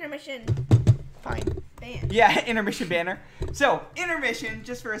 Right in intermission. Fine. Bam. Yeah, intermission banner. So intermission,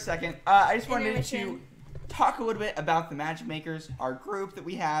 just for a second. I just wanted to Intermission. talk a little bit about the Magic Makers, our group that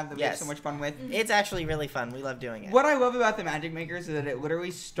we have Yes. so much fun with. It's actually really fun. We love doing it. What I love about the Magic Makers is that it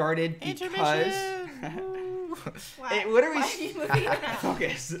literally started because Why? It literally Why are you moving around?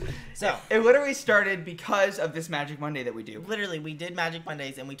 focus. So It literally started because of this Magic Monday that we do. literally, we did Magic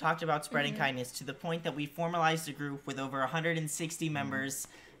Mondays and we talked about spreading kindness to the point that we formalized a group with over 160 members.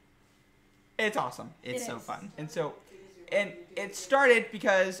 It's awesome. It's It so is. fun. And it started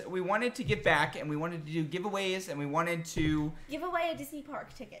because we wanted to give back and we wanted to do giveaways and we wanted to Give away a Disney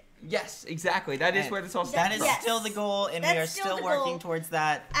park ticket. yes, exactly. That is And where this all that started. That is Yes. still the goal, and we are That's still still the working goal. towards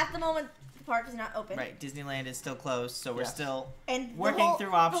that. At the moment, the park is not open. Right, Disneyland is still closed, so we're Yes. still And Working the whole, through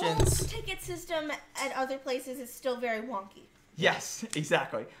The options. whole ticket system at other places is still very wonky. Yes,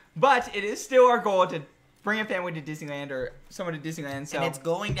 exactly. But it is still our goal to bring a family to Disneyland or someone to Disneyland. So and it's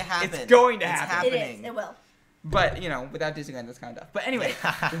going to happen. It's going to It's happen. It happening. is. It will. But, you know, without Disneyland, that's kind of tough. But anyway,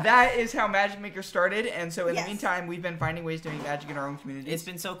 that is how Magic Maker started. And so in Yes. the meantime, we've been finding ways to make magic in our own communities. It's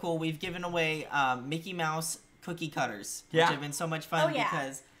been so cool. We've given away Mickey Mouse cookie cutters, which Yeah. have been so much fun Oh, yeah.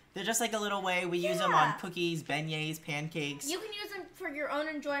 because they're just like a little way. We use them on Yeah. cookies, beignets, pancakes. You can use them for your own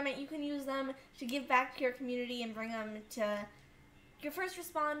enjoyment. You can use them to give back to your community and bring them to your first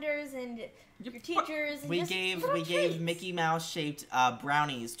responders and your teachers. And we just gave little treats. Mickey Mouse shaped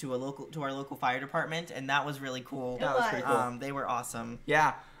brownies to our local fire department, and that was really cool. It was pretty cool. They were awesome.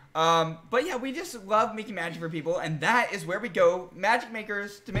 Yeah. But yeah, we just love making magic for people, and that is where we go. Magic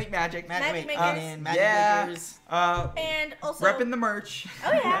makers to make magic. Magic makers. Magic makers. And also Repping the merch.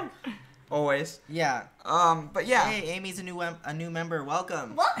 Oh yeah. Always. Yeah. But yeah. Hey, Amy's a new member.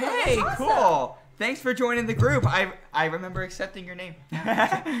 Welcome. Welcome. Hey, that's awesome. cool. Thanks for joining the group. I remember accepting your name.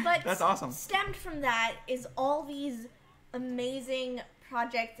 But That's awesome. Stemmed from that is all these amazing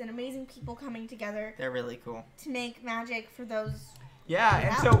projects and amazing people coming together They're really cool. to make magic for those. Yeah, and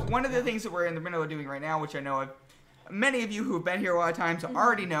Yeah. so one of the things that we're in the middle of doing right now, which I know many of you who have been here a lot of times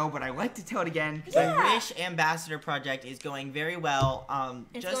already know, but I like to tell it again. The Yeah. Wish Ambassador Project is going very well.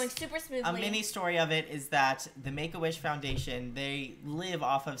 It's just going super smoothly. a mini story of it is that the Make-A-Wish Foundation, they live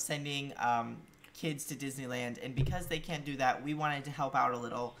off of sending kids to Disneyland, and because they can't do that, we wanted to help out a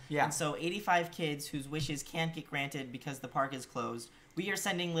little. Yeah. And so 85 kids whose wishes can't get granted because the park is closed, we are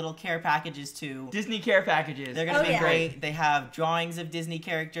sending little care packages to. Disney care packages. They're gonna Oh, be yeah. great. They have drawings of Disney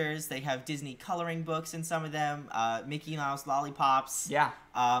characters. They have Disney coloring books in some of them. Mickey Mouse lollipops. Yeah.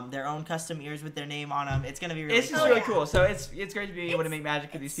 Their own custom ears with their name on them. It's gonna be really It's cool. just Oh, really yeah. cool. So it's great to be able to make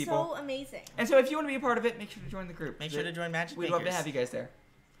magic with these It's people. so amazing. And so if you want to be a part of it, make sure to join the group. Make sure to join Magic We'd Makers. love to have you guys there.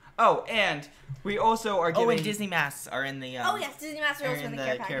 Oh, and we also are giving... Oh, and Disney masks are in the. Oh yes, Disney Master are also in in the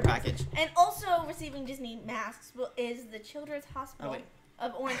the care package. package. And also receiving Disney masks is the Children's Hospital Oh, wait.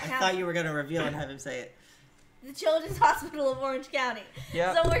 of Orange I County. thought you were gonna reveal and have him say it. The Children's Hospital of Orange County.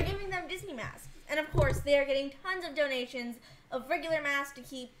 Yeah. So we're giving them Disney masks. And of course, they are getting tons of donations of regular masks to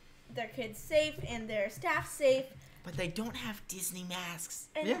keep their kids safe and their staff safe. But they don't have Disney masks.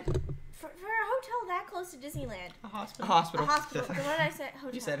 And Yeah. for a hotel that close to Disneyland. A A hospital. A hospital. hospital. What did I say?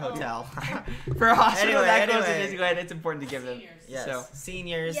 Hotel. You said Oh. hotel. For a hospital Anyway, that close to anyway. Disneyland, it's important to give them. Seniors. Yes. So,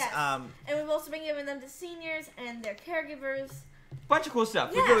 Seniors. Yes. Um, And we've also been giving them to seniors and their caregivers. bunch of cool stuff.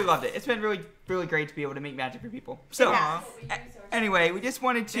 Yeah. We really loved it. It's been really, really great to be able to make magic for people. So, Yeah. What we use our- anyway, we just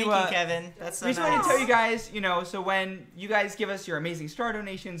wanted to... thank you, Kevin. That's so we just nice. wanted to tell you guys, so when you guys give us your amazing star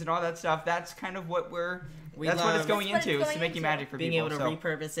donations and all that stuff, that's kind of what We that's what it's love going That's what it's into, is going to making into. magic for being people. able to so,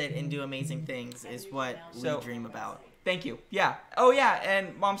 repurpose it and do amazing things is what So- we dream about. thank you. Yeah. Oh, yeah,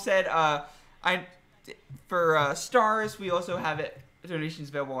 and Mom said, for stars, we also have donations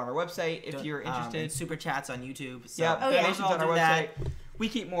available on our website if you're interested. And super chats on YouTube. So Yeah, Oh, yeah. donations I'll on our do that. website. We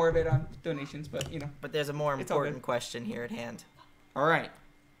keep more of it on donations, but, But there's a more It's all important good. question here at hand. All right.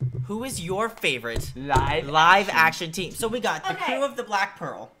 Who is your favorite Live action team? So we got the Okay. crew of the Black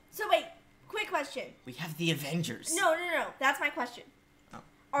Pearl. So wait, quick question. We have the Avengers. No. That's my question. Oh.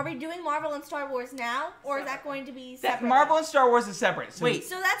 Are we doing Marvel and Star Wars now, or is that going to be That separate? Marvel and Star Wars is separate. So Wait.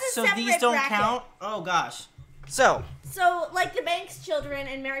 So that's a So separate these don't bracket. count? Oh gosh. So, So like the Banks children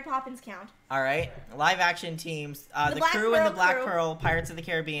and Mary Poppins count. all right, live action teams. The The Black crew and the Pearl Black crew. Pearl, Pirates of the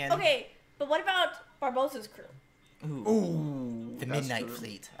Caribbean. Okay, but what about Barbossa's crew? Ooh. Ooh. The that's Midnight true.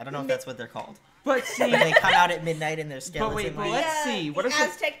 Fleet. I don't know if that's what they're called. But see, They come out at midnight in their But skeleton. wait, but like let's see. What the are some-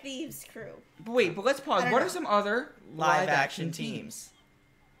 Aztec Thieves crew? let's pause. I don't What know. are some other live action teams.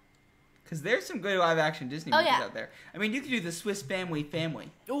 Because there's some good live action Disney Oh, movies yeah. out there. I mean, you could do the Swiss Family.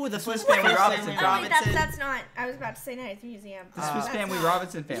 Ooh, the Swiss Family Family Robinson. Robinson. Oh wait, that's not. I was about to say Night at the Museum. The Swiss That's Family not.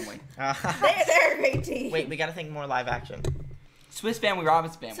 Robinson family. They're a great team. Wait, we gotta think more live action. Swiss Family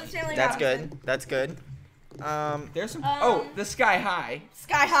Robinson family. Swiss Family That's Robinson. good. That's good. There's some. Um, the Sky High.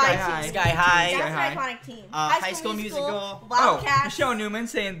 Sky Sky High High. team. Sky High. That's Sky an High. iconic team. High School Musical. Wildcats. Oh, Michelle Newman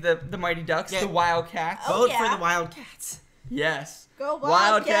saying the Mighty Ducks, Yeah. the Wildcats. Oh, Vote for yeah. the Wildcats. Yes. Go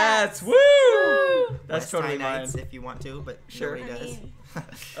Wildcats. Wildcats. Woo! That's West totally High mine. Knights if you want to, but Sure. nobody I does.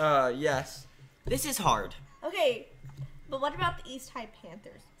 mean- Yes. This is hard. Okay, but what about the East High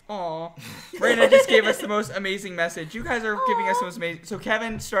Panthers? Aw. Raina just gave us the most amazing message. You guys are giving us the most amazing. So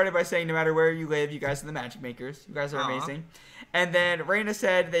Kevin started by saying, no matter where you live, you guys are the magic makers. You guys are Aw. amazing. And then Raina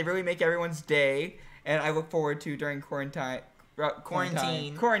said they really make everyone's day, and I look forward to during quarantine.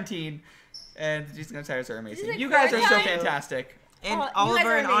 Quarantine. And the Disney Outsiders are amazing. it You guys are so quarantine? fantastic. And Oh, you guys Oliver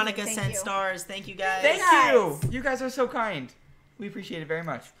are and amazing. Annika Thank sent you. stars. Thank you guys. Thank guys. you. You guys are so kind. We appreciate it very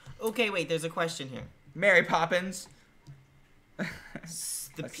much. Okay, wait. There's a question here. Mary Poppins.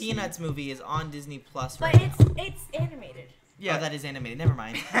 The Let's see. Peanuts movie is on Disney Plus But right now. it's animated. Yeah, that is animated. Never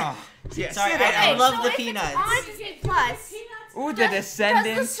mind. Oh. Yeah, Sorry, sit I down. love so the if Peanuts. It's on Disney Plus. Ooh, the Does the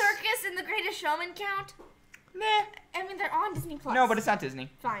Descendants. circus and the Greatest Showman count? Nah. I mean, they're on Disney Plus. No, but it's not Disney.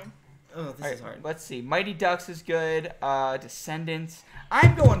 fine. Oh, this Alright, is hard. let's see. Mighty Ducks is good. Descendants.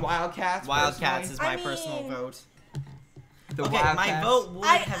 I'm going Wildcats. Wildcats personally. is my I personal mean- vote. The Okay, my Wildcats. vote would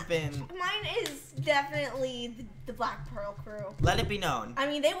I- have been. Mine is definitely the Black Pearl crew. Let it be known. I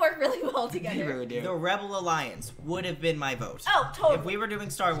mean, they work really well They together. really do. The Rebel Alliance would have been my vote. Oh, totally. If we were doing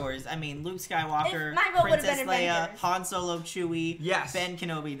Star Wars, I mean, Luke Skywalker, If my vote would've Princess been Leia, Avengers. Han Solo, Chewie, Yes. Ben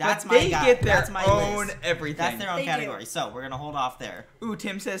Kenobi. That's But my they guy. get their That's my own list. everything. That's their own They do. category. So we're gonna hold off there. Ooh,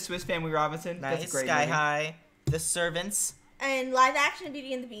 Tim says Swiss Family Robinson. That's Nice. a great Sky movie. High. The Servants. And live action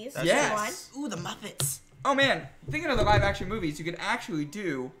Beauty and the Beast. That's Yes. Ooh, the Muppets. Oh man, thinking of the live action movies, you could actually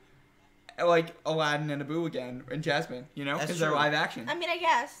do like Aladdin and Abu again and Jasmine, you know, That's because they're true. live action. I mean, I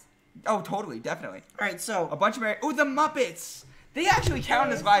guess. Oh, totally, definitely. All right, A so bunch of Ooh, the Muppets. They actually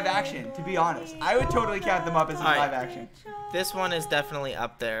count as live action, to be honest. I would totally count the Muppets as Alright. live action. this one is definitely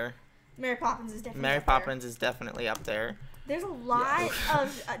up there. Mary Poppins is definitely Mary up there. Poppins is definitely up there. There's a lot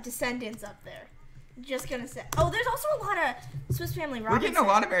of Descendants up there. Just gonna say. Oh, there's also a lot of Swiss Family We're Robinson. getting a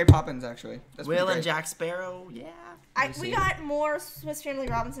lot of Mary Poppins, actually. That's Will pretty and great. Jack Sparrow. Yeah. We got more Swiss Family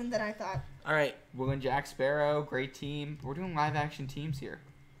Robinson than I thought. All right. Will and Jack Sparrow, great team. We're doing live action teams here.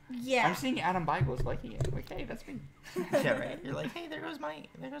 Yeah. I'm seeing Adam Beigels liking it. Like, hey, that's me. Yeah, right. You're like, hey, there goes my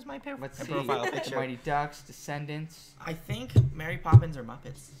Let's see. profile The picture. Mighty Ducks, Descendants. I think Mary Poppins or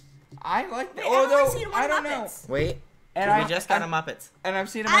Muppets. I like Wait, that. I've only Although seen one I don't know. Muppets. Wait. And we I just got a I'm- Muppets. And I've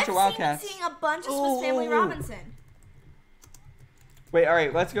seen a bunch I've of Wildcats. seen a bunch of Swiss Family Ooh. Robinson. Wait, all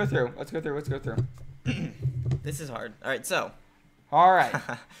right, let's go through. Let's go through. This is hard. All right, so. All right.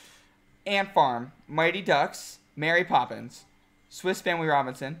 Ant Farm, Mighty Ducks, Mary Poppins, Swiss Family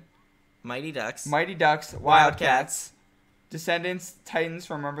Robinson, Mighty Ducks. Mighty Ducks, Wildcats, Descendants, Titans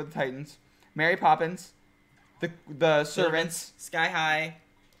from Remember the Titans, Mary Poppins, the Servants, Sky High.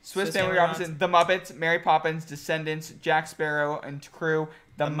 Swiss Family Robinson, The Muppets, Mary Poppins, Descendants, Jack Sparrow and crew,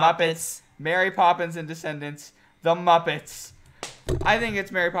 The The Muppets, Mary Poppins and Descendants, The Muppets. I think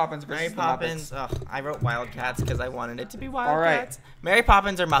it's Mary Poppins versus Mary The Poppins. Muppets. Ugh, I wrote Wildcats because I wanted it to be right. Wildcats. Mary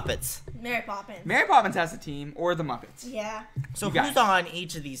Poppins or Muppets. Mary Poppins. Mary Poppins has a team, or The Muppets. Yeah. So You who's guys. on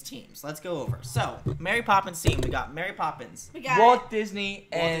each of these teams? Let's go over. So Mary Poppins team. We got Mary Poppins. We got Walt Disney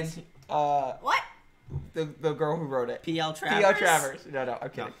and Disney. what? the girl who wrote it. P.L. Travers. P.L. Travers. No, I'm No,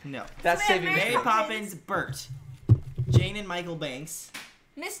 kidding. no. That's So we have saving Mary me. Poppins, Bert, Jane and Michael Banks,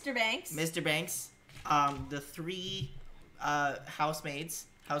 Mr. Banks. Mr. Banks, the three housemaids,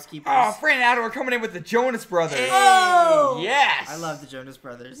 housekeepers. Oh, Fran and Adam are coming in with the Jonas Brothers. Hey! Oh! Yes. I love the Jonas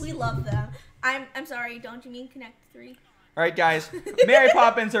Brothers. We love them. I'm sorry. Don't you mean Connect 3? All right, guys. Mary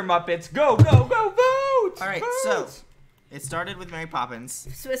Poppins or Muppets? Go, go, go, vote! All right, so it started with Mary Poppins.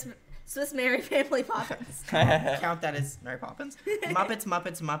 Swiss Mary Family Poppins. Count that as Mary Poppins. Muppets,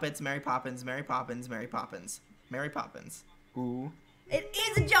 Muppets, Muppets, Mary Poppins, Mary Poppins, Mary Poppins, Mary Poppins. Ooh. It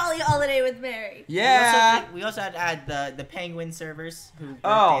is a jolly holiday with Mary. Yeah. We also had to add the Penguin servers who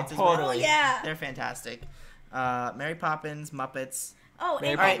Oh, dances totally. Oh yeah. They're fantastic. Mary Poppins, Muppets, Oh,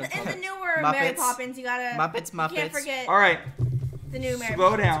 Mary and Poppins. in the newer Mary Muppets. Poppins, you gotta. Muppets, You Muppets. can't forget All right. the new Mary Slow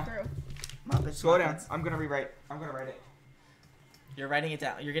Poppins down. crew. Muppets. Slow down. Muppets. I'm gonna rewrite. I'm gonna write it. You're writing it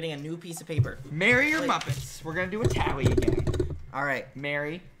down. You're getting a new piece of paper. Mary or Wait. Muppets? We're gonna do a tally again. All right.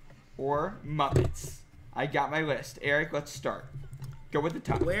 Mary or Muppets? I got my list. Eric, let's start. Go with the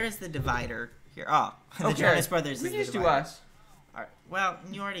top. Where is the divider here? Oh, the Okay. Jonas Brothers We is can the just do divider. us. All right. Well,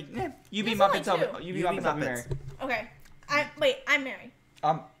 you already. Yeah. You be There's only Muppets. I'll two. be, you be You be Muppets. I'll be Mary. Muppets. Okay. I'm Mary.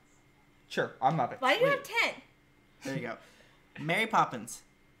 Sure. I'm Muppet. Why do you Wait. have 10? There you go. Mary Poppins.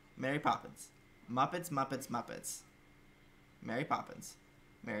 Mary Poppins. Muppets, Muppets, Muppets. Mary Poppins.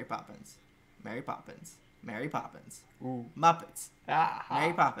 Mary Poppins. Mary Poppins. Mary Poppins. Ooh. Muppets. Ah.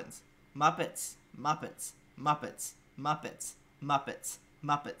 Mary Poppins. Muppets. Muppets. Muppets. Muppets. Muppets.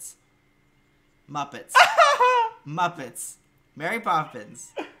 Muppets. Muppets. Muppets. Mary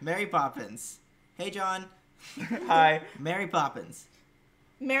Poppins. Mary Poppins. Hey, John. Hi. Mary Poppins.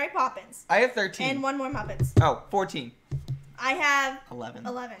 Mary Poppins. I have 13. And one more Muppets. Oh, 14. I have 11.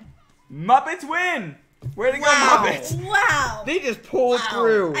 11. Muppets win. Where'd they Wow. go, Muppets? Wow. They just pulled Wow.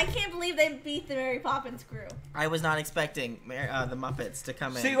 through. I can't believe they beat the Mary Poppins crew. I was not expecting the Muppets to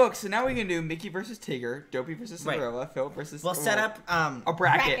come in. See, look. So now we can do Mickey versus Tigger, Dopey versus Right. Cinderella, Philip versus. We'll set up a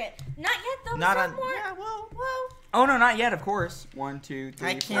bracket. Not yet though. not there's on. more. Yeah, whoa. Oh no, not yet. Of course. 1, 2, 3.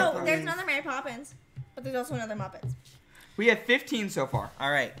 I 4, can't Oh, 5. there's another Mary Poppins, but there's also another Muppets. We have 15 so far. All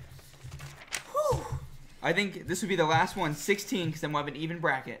right. Whew. I think this would be the last one, 16, because then we'll have an even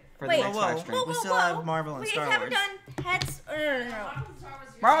bracket for Wait. the next Whoa, 5 whoa. string. We still have Marvel and we Star haven't Wars. done heads. No.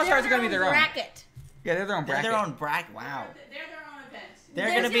 Marvel They're Stars are gonna be their own. bracket. Yeah, they're their own They're bracket. their own bracket. Wow. They're their own event. They're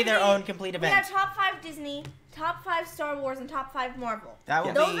There's gonna be their gonna own complete We have event. top 5 Disney, top 5 Star Wars, and top 5 Marvel. That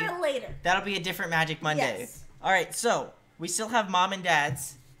will Those be. are later. That'll be a different Magic Monday. Yes. All right. So we still have moms and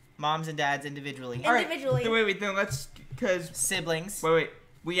dads individually. All right. Individually. Wait, no, let's because Siblings. wait.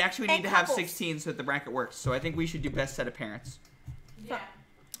 We actually need And to have couples. 16 so that the bracket works. So I think we should do best set of parents. Yeah.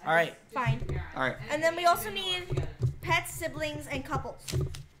 All right. Fine. All right. And then we also need pets, siblings, and couples.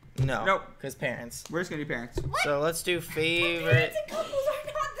 No. Nope. Because parents. We're just gonna do parents. What? So let's do But favorite. parents and couples are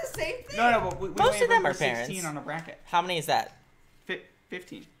not the same thing. No, but we Most only of them have are parents. 16 on a bracket. How many is that?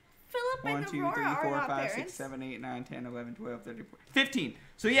 15. Philip 1, and 2, 3, Aurora are 4, not 5, parents. 6, 7, 8, 9, 10, 11, 12, 13, 14. 15.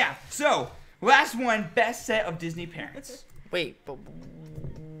 So yeah. So last one, best set of Disney parents. Wait, but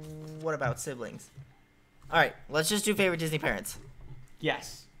what about siblings? All right, let's just do favorite Disney parents.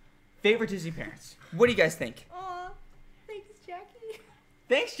 Yes. Favorite Disney parents. What do you guys think? Aw, thanks, Jackie.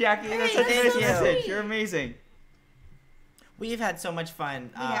 Thanks, Jackie. That's such a thank nice you. message. You're amazing. We've had so much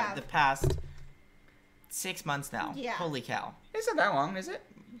fun have. the past 6 months now. Yeah. Holy cow. It's not that long, is it?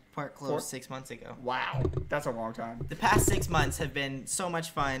 Park closed 4? 6 months ago. Wow. That's a long time. The past 6 months have been so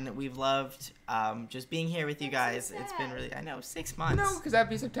much fun. We've loved just being here with you That's guys. so It's been sad. really, I know, 6 months. No, because that'd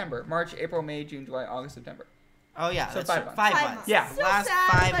be September. March, April, May, June, July, August, September. Oh, yeah. So that's 5 true. months. 5 5 months. months. Yeah. So Last sad,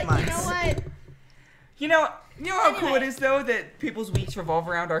 5 but months. you know what? You know how cool it Anyway. is though that people's weeks revolve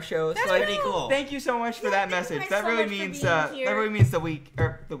around our shows. That's like, pretty cool. Thank you so much for Yeah, that thank you message. guys That so really much for means being that here. really means the week.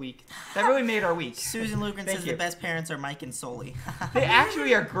 That really made our week. Susan Lukrin Thank says you. the best parents are Mike and Sully. They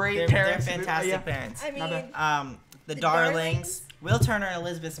actually are great they're parents. fantastic Yeah. parents. I Not mean, bad. The The Darlings. Darlings. Will Turner and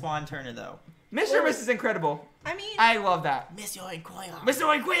Elizabeth Swan Turner, though. Mr. and Mrs. Incredible. I mean, I love that. Monsieur Incroyable. Mr.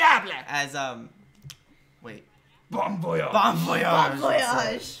 Incroyable. As, wait. Bon voyage. Bon Voyage. bon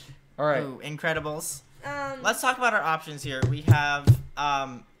voyage. All right. Ooh, Incredibles. Let's Let's talk about our options here. We have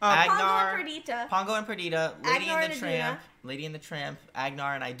Pongo Agnar, and Perdita. Pongo and Perdita, Lady Agnar and the and Tramp, Lady and the Tramp,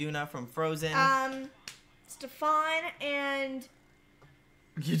 Agnar and Iduna from Frozen. Stefan and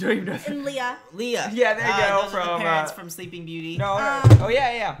You don't even know. Leah. Leah. Yeah, there you go, Those are the from, parents from Sleeping Beauty. No. Um, Oh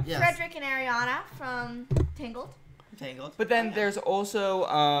yeah. Yes. Frederick and Ariana from Tangled. Tangled. But then there's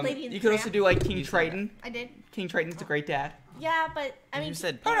also Lady and you the could also Tramp. do like King You said Triton. I did. King Triton's a great dad. Yeah, but I mean, you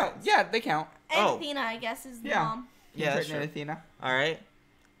said Oh no, parents. yeah, they count. and Oh. Athena, I guess, is the Yeah. mom. King Yeah, that's Triton and true. Athena. All right.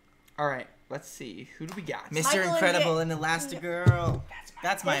 All right, let's see. Who do we got? Mr. Michael and Incredible Ga- and Elastigirl.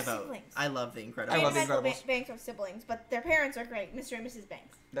 That's my They're vote. siblings. I love the Incredibles. I love Jane and The Michael Incredibles. Banks are siblings, but their parents are great, Mr. and Mrs.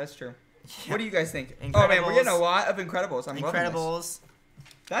 Banks. That's true. Yeah. What do you guys think? Oh man, we're getting a Incredibles. lot of Incredibles. I'm loving this. Incredibles.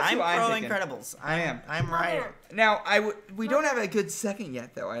 That's I'm who I'm pro thinking. Incredibles. I am. I'm right. Mother, Now we don't have a good second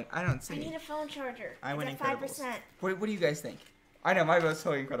yet though. I don't I see. need a phone charger. I It's went at Incredibles. 5%. What do you guys think? I know my vote's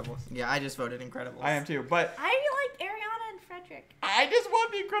totally Incredibles. Yeah, I just voted Incredibles. I am too, but I like Ariana and Frederick. I just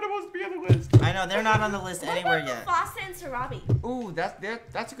want the Incredibles to be on the list. I know they're not on the list What anywhere about yet. Mufasa and Sarabi? Ooh,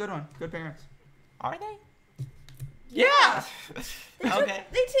 that's a good one. Good parents. Are they? Yeah. Okay.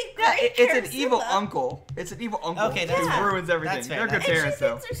 They take Yeah, great it's care an of evil Simba. uncle. It's an evil uncle Okay, that's who fair. ruins everything. That's fair. They're good That's And parents she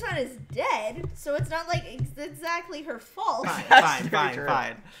though. thinks her son is dead, so it's not like exactly her fault. Fine, That's fine, very fine, true.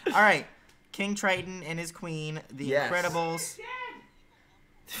 fine. All right. King Triton and his queen, the Yes. Incredibles. Dad.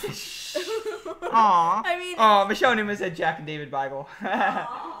 Aww. I mean, Oh, Michelle Newman said Jack and David Bible.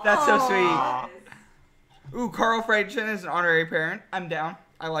 That's so Aw. sweet. Ooh, Carl Fredricksen is an honorary parent. I'm down.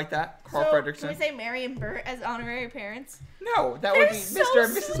 I like that. Carl so Fredricksen. can we say Mary and Bert as honorary parents? No, that would They're be so Mr.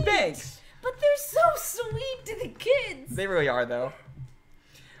 and Mrs. sweet. Banks. But they're so sweet to the kids. They really are, though.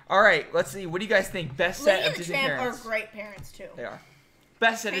 All right, let's see. What do you guys think? Best Lady set and of the Disney Tramp parents. are great parents too. They are.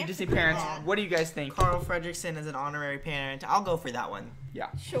 Best set of Tramp Disney is parents. bad. What do you guys think? Carl Fredricksen is an honorary parent. I'll go for that one. Yeah.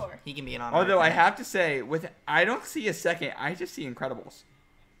 Sure. He can be an honorary Although I parent. have to say, I don't see a second. I just see Incredibles.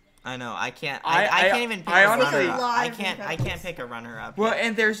 I know. I can't. I- I can't even pick I a honestly- runner up. Lot I of can't. I Incredibles. can't pick a runner up. Well,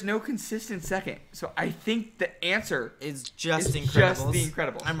 and there's no consistent second, so I think the answer It's just is Incredibles. just the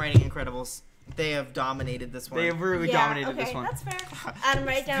Incredibles. I'm wrating Incredibles. They have dominated this one. They have really yeah, dominated okay, this one. That's fair. Adam,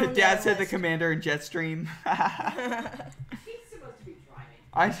 write down. The dad the said the list. commander in Jetstream. He's supposed to be driving.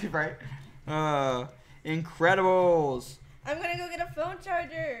 I see, right? Incredibles. I'm gonna go get a phone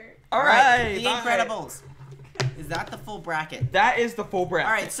charger. All right, The bye. Incredibles. Is that the full bracket? That is the full bracket.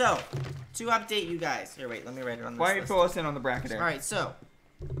 All right. So, to update you guys. Here, wait. Let me write it on this Why don't you list. fill us in on the bracket there? All right, so.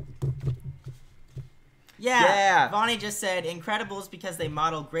 Yeah, Yeah. Vonnie just said Incredibles because they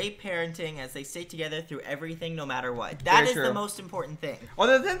model great parenting as they stick together through everything no matter what. That Very is true. the most important thing.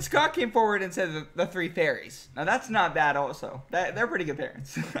 Although then Scott came forward and said the three fairies. Now that's not bad also. They're pretty good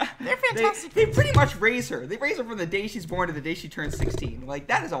parents. They're fantastic They pretty much raise her. They raise her from the day she's born to the day she turns 16. Like,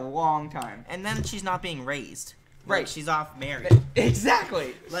 that is a long time. And then she's not being raised. Right. Like, she's off married.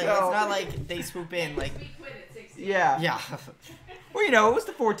 Exactly. Like, So- it's not like they swoop in, like, We quit at 16. Yeah. yeah. Well, you know, it was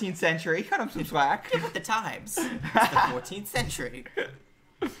the 14th century. Cut him some slack. Get with the times. It's the 14th century.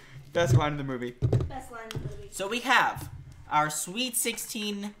 Best line of the movie. Best line in the movie. So we have our Sweet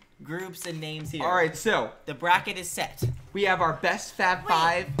 16 groups and names here. All right, so The bracket is set. we have our best Fab Wait.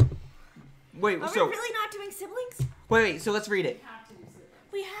 Five. Wait, Are so we really not doing siblings? wait. So let's read it. Have to do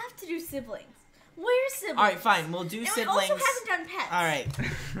siblings. We have to do siblings. Where's siblings? All right, fine. We'll do And siblings. we also haven't done pets. All right.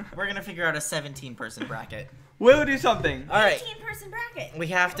 We're going to figure out a 17-person bracket. We'll do something. All right. 18-person bracket. We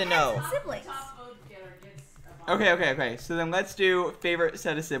have to Pets know. and siblings. Top vote getter gets a box. Okay. So then let's do favorite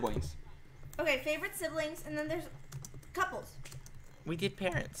set of siblings. Okay, favorite siblings, and then there's couples. We did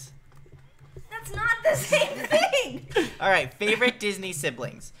parents. That's not the same thing. All right, favorite Disney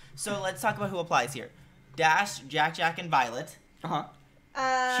siblings. So let's talk about who applies here. Dash, Jack, and Violet.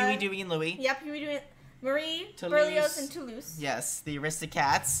 Huey, Dewey, and Louie. Yep, Huey, Dewey, Marie, Toulouse. Berlioz, and Toulouse. Yes, the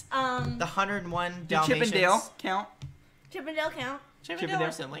Aristocats. The 101 Did Dalmatians. Chip and Dale count? Chip and Dale count. Chip Chip and and Dale Dale.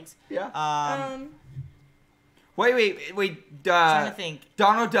 are siblings. Yeah. Wait. Trying to think.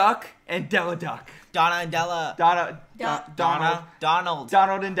 Donald Duck and Della Duck. Donna and Della. Donald.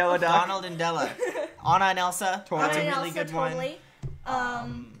 Donald And Della Duck. Donald and Della. Anna and Elsa. Totally. That's a Anna and really Elsa, good one.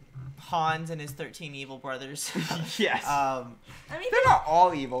 totally. Hans and his 13 evil brothers. Yes. I mean, They're not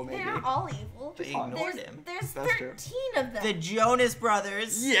all evil, maybe. they're not all evil. They Hans. ignored There's, him. there's That's true. 13 of them. The Jonas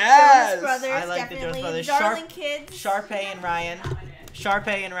Brothers. Yes. Jonas Brothers, I like the definitely. Jonas Brothers. Darling Kids. Sharpay and Ryan.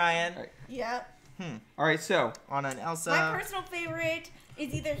 Sharpay and Ryan. Yep. All right, so Anna and Elsa. My personal favorite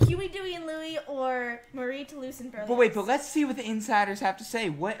is either Huey, Dewey, and Louie or Marie, Toulouse, and Berlioz. but let's see what the insiders have to say.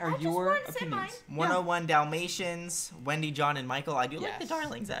 What are I just your wanted to say opinions? 101 Dalmatians. Wendy, John, and Michael. I do like the Yes.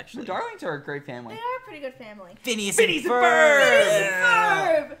 Darlings, The actually. Darlings are a great family. They are a pretty good family. Phineas Phineas and and Ferb.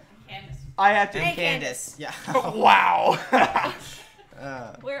 Ferb. Ferb. Candace. I have to. And Hey, Candace. Yeah. Wow.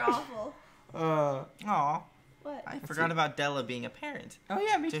 We're awful. Aw. What? I forgot about Della being a parent Oh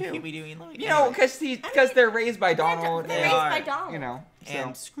yeah, me to too. Huey, Dewey, and Louie. You know, Anyway. because they're raised by Donald. They're They raised are. by Donald. You know, so.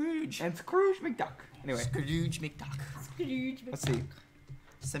 And Scrooge. And Scrooge McDuck. Anyway, Scrooge McDuck. Scrooge. let's see.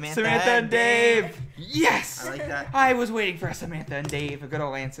 Samantha, Samantha and Dave. Yes. I like that. I was waiting for Samantha and Dave. A good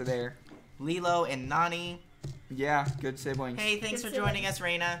old answer there. Lilo and Nani. Yeah, good siblings. Hey, thanks Good for joining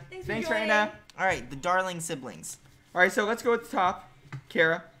siblings. us, Raina. Thanks, for joining. Raina. All right, the Darling siblings. All right, so let's go at the top.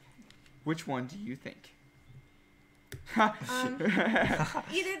 Kara, which one do you think? Either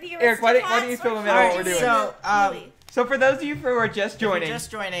the Eric, why don't you fill them in on what what we're doing? doing? So, So for those of you who are just If you're joining,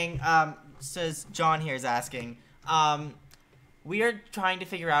 just joining, says John here is asking. We are trying to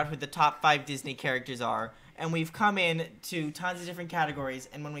figure out who the top 5 Disney characters are, and we've come in to tons of different categories.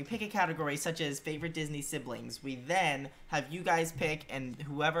 And when we pick a category such as favorite Disney siblings, we then have you guys pick, and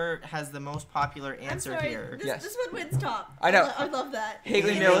whoever has the most popular I'm answer sorry. here. Yes. This one wins top. I know. I love that.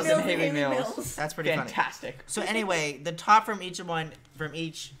 Haley Mills and Haley Mills. That's pretty funny. fantastic. So anyway, the top from each of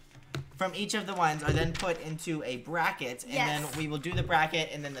the ones are then put into a bracket, and Yes. then we will do the bracket,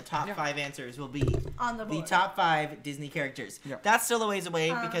 and then the top Yeah. 5 answers will be On the the board. top 5 Disney characters. Yep. That's still a ways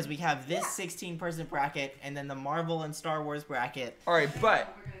away because Um, we have this yeah. 16-person bracket, and then the Marvel and Star Wars bracket. All right, but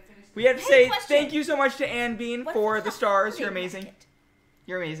We're gonna finish we have to Hey, say question. thank you so much to Ann Bean What's for the the top stars. 3 You're amazing. bracket?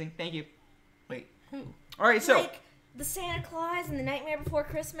 You're amazing. Thank you. Wait, who? All right, so Like the Santa Claus and the Nightmare Before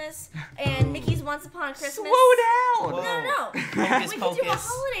Christmas and Mickey's Once Upon Christmas. slow down. Whoa. No. Hocus We could do a Pocus.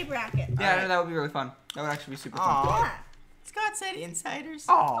 holiday bracket. Yeah, Alright. no, that would be really fun. That would actually be super fun. Aw. Yeah. Scott said insiders.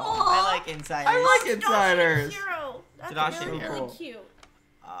 Aw. I like insiders. I like Tadashi insiders. Hero. That's Tadashi really, Hero. really cute.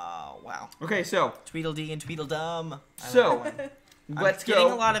 Oh, wow. Okay, so Tweedledee and Tweedledum. I So, like that one. I'm let's getting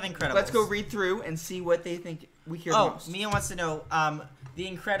go. a lot of Incredibles. Let's go read through and see what they think we hear the Oh, most. Mia wants to know, the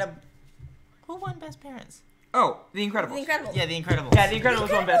Incredible... Who won Best Parents? Oh, The Incredibles. The Incredibles. Yeah, The Incredibles. Yeah, The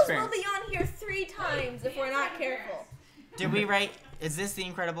Incredibles won Best will Parents. be on here 3 times if we're not careful. Did we write... Is this The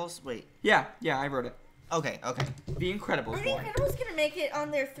Incredibles? Wait. Yeah, I wrote it. Okay. The Incredibles Are the won. Incredibles gonna make it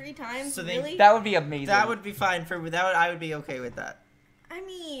on there 3 times? So they- really? That would be amazing. That would be fine for... I would be okay with that. I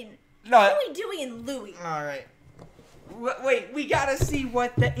mean, No, Huey, Dewey, and Louie. All right. wait, we gotta see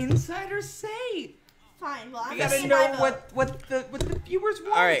what the insiders say. Fine. Well, I'm We gonna gotta say know my vote. what the viewers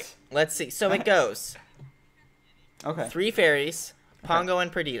want. All right. Let's see. So it goes. Okay. 3 fairies, Pongo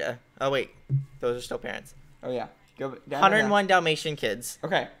and Perdita. Oh, wait. Those are still parents. Oh yeah. Go down. 101 Dalmatian kids.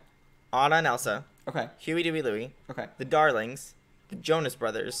 Okay. Anna and Elsa. Okay. Huey, Dewey, Louie. Okay. The Darlings. The Jonas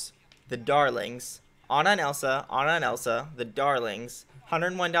Brothers. The Darlings. Anna and Elsa. The Darlings.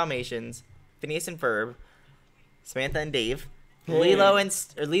 101 Dalmatians. Phineas and Ferb. Samantha and Dave. Hey.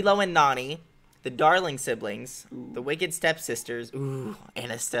 Lilo and Nani. The Darling siblings. Ooh. The Wicked Stepsisters. Ooh.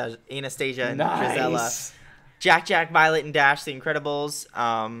 Anastasia and Nice. Drizella. Jack, Violet, and Dash, The Incredibles.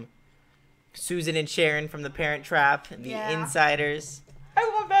 Susan and Sharon from The Parent Trap. The Yeah. Insiders. I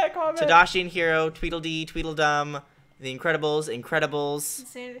love that comment. Tadashi and Hero, Tweedledee, Tweedledum, The Incredibles, The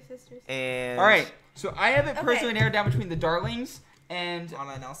Sanders sisters. and... All right. So I have it Okay. personally narrowed down between the Darlings and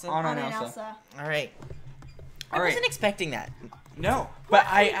Anna and Elsa. Anna Anna and and Elsa. Elsa. All right. I All right. wasn't expecting that. No, but What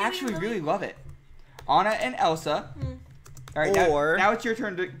I are you doing, actually Lily? really love it. Anna and Elsa. Hmm. All right, Or- now it's your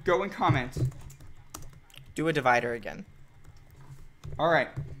turn to go and comment. Do a divider again. All right,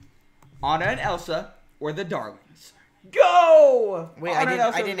 Anna and Elsa or the Darlings. Go! Wait, Anna and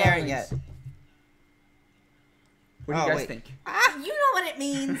Elsa I or the didn't air it Darlings. yet. What do you Oh, guys wait. think? You know what it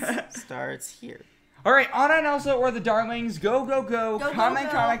means. Starts here. All right, Anna and Elsa or the Darlings. Go, go, go. Go, Comment,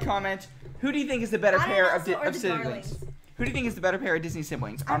 go. comment, comment. Who do you think is the better Anna and pair Elsa or of the siblings? Darlings? Who do you think is the better pair of Disney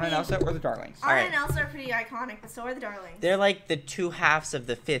siblings? I Anna and mean- Elsa or the Darlings? Anna right. and Elsa are pretty iconic, but so are the Darlings. They're like the two halves of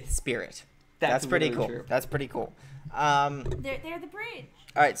the fifth spirit. That's pretty literally cool. true. That's pretty cool. They're the bridge.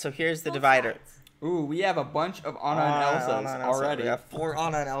 All right, so here's the Both divider. sides. Ooh, we have a bunch of Anna and Elsas Anna and Elsa. already. We have 4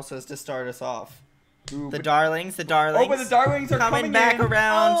 Anna and Elsas to start us off. Ooh, The but- darlings. oh, but the Darlings are coming back in.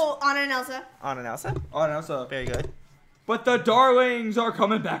 around. Oh, Anna and Elsa. Anna and Elsa. Anna and Elsa. Very good. But the Darlings are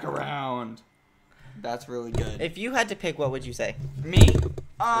coming back around. That's really good. If you had to pick, what would you say? Me?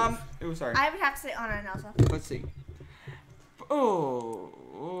 Ooh, sorry. I would have to say Anna and Elsa. Let's see.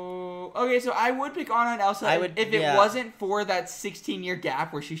 Oh. Okay, so I would pick Anna and Elsa I would- if it yeah. wasn't for that 16-year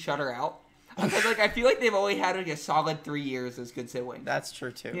gap where she shut her out. Because like I feel like they've only had like a solid 3 years as good siblings. That's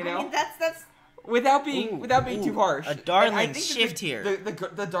true too. You I know? mean, that's Without being too ooh, harsh. a And I Darling think that shift here.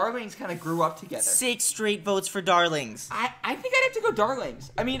 The Darlings kind of grew up together. 6 straight votes for darlings. I think I'd have to go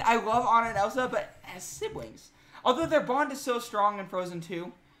Darlings. I mean, I love Anna and Elsa, but as siblings. Although their bond is so strong in Frozen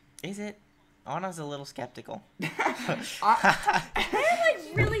 2. Is it? Anna's a little skeptical. I, they're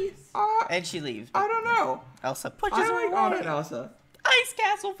like really. And she leaves. I don't know. Elsa pushes I her like away. Anna and Elsa. Ice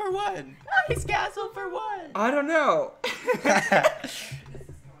castle for 1. Ice castle for 1. I don't know.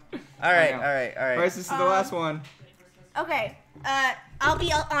 All right, I know. all right, all right. Alright, so this is the last one. Okay. I'll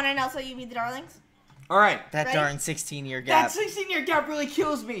be Anna and Elsa. You be the Darlings. Alright. That Ready? darn 16-year That gap. 16-year gap really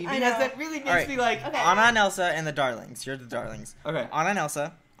kills me I because know. that really makes Alright. me like. Okay. Anna and Elsa and the darlings. You're the darlings. Okay. Anna and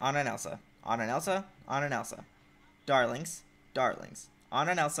Elsa. Anna and Elsa. Anna and Elsa. Anna and Elsa. Darlings. Darlings.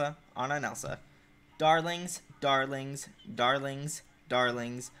 Anna and Elsa. Anna and Elsa. Darlings. Darlings. Darlings.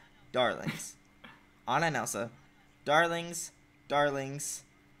 Darlings. Darlings. Anna and Elsa. Darlings. Darlings.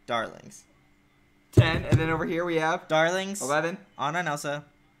 Darlings. 10, and then over here we have Darlings. 11. Anna and Elsa.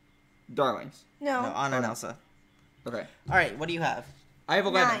 Darlings. No. No, Anna and Oh. Elsa. Okay. All right, what do you have? I have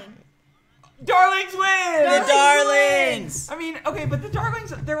 11. 9. Darlings win! The Darlings! I mean, okay, but the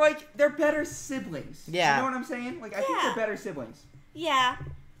Darlings, they're better siblings. Yeah. You know what I'm saying? Like, I think Yeah. they're better siblings. Yeah.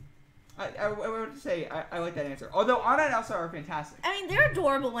 I would say I like that answer. Although Anna and Elsa are fantastic. I mean, they're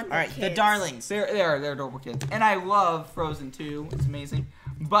adorable when All they're right, kids. the Darlings. They're adorable kids. And I love Frozen 2. It's amazing.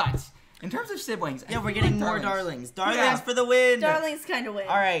 But in terms of siblings, I Yeah, we're think getting like more darlings. Darlings Yeah. for the win. Darlings kind of win.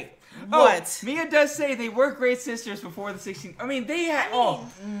 All right. Oh, What? Mia does say they were great sisters before the 16. I mean, they had.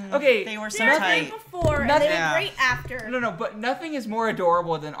 Okay. They were so They were tight. great before, and Nothing- they were Yeah. great after. No, but nothing is more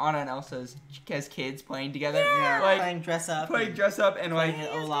adorable than Anna and Elsa's as kids playing together. Yeah. Like Playing dress up. playing dress up and like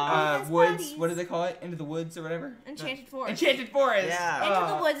Playing Olaf. Yes, woods. buddies. What do they call it? Into the woods or whatever. Enchanted Forest. Enchanted Forest. Yeah. Into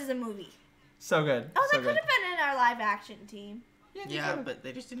Oh, the Woods is a movie. So good. Oh, so that could good. have been in our live action team. Yeah, but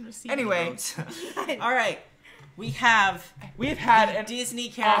they just didn't receive Anyway. any votes. All right. We have We've had the an Disney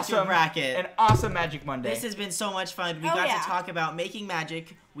character awesome bracket. An awesome Magic Monday. This has been so much fun. We Oh, got yeah. to talk about making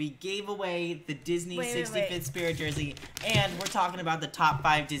magic. We gave away the Disney Wait, 65th Spirit jersey, and we're talking about the top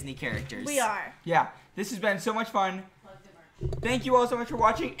 5 Disney characters. We are. Yeah, this has been so much fun. Plug the merch. Thank you all so much for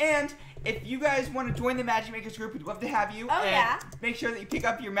watching. And if you guys want to join the Magic Makers group, we'd love to have you. Oh, and yeah. Make sure that you pick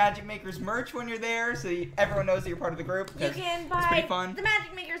up your Magic Makers merch when you're there, so everyone knows that you're part of the group. You 'cause can it's pretty buy fun. the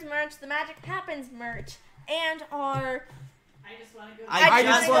Magic Makers merch, the Magic Happens merch, and our I just want to go. I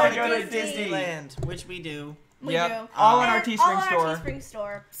just wanna want to go go to to Disney. Disneyland, which we do. we Yep. do. All in our And Teespring all in store. our Teespring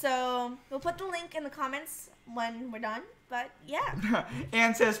store. So we'll put the link in the comments when we're done. But yeah.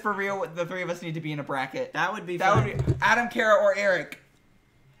 Anne says, for real, the 3 of us need to be in a bracket. That would be That fun. would be Adam, Kara, or Eric.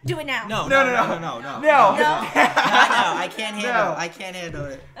 Do it now. No, No, no, no, no, no. no, no. No. No. Not now. I can't handle. No. I can't handle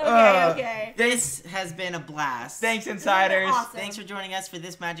it. Okay, okay. This has been a blast. Thanks, Insiders. Awesome. Thanks for joining us for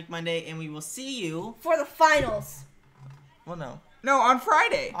this Magic Monday, and we will see you. For the finals. Well, no, No, on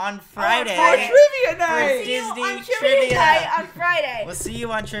Friday. on Friday. For trivia night. See you Disney on trivia trivia. night on Friday. We'll see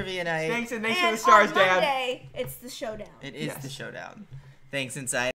you on Trivia Night. Thanks, and thanks and for the stars, on Dad. Monday, it's the showdown. It is Yes. the showdown. Thanks, Inside.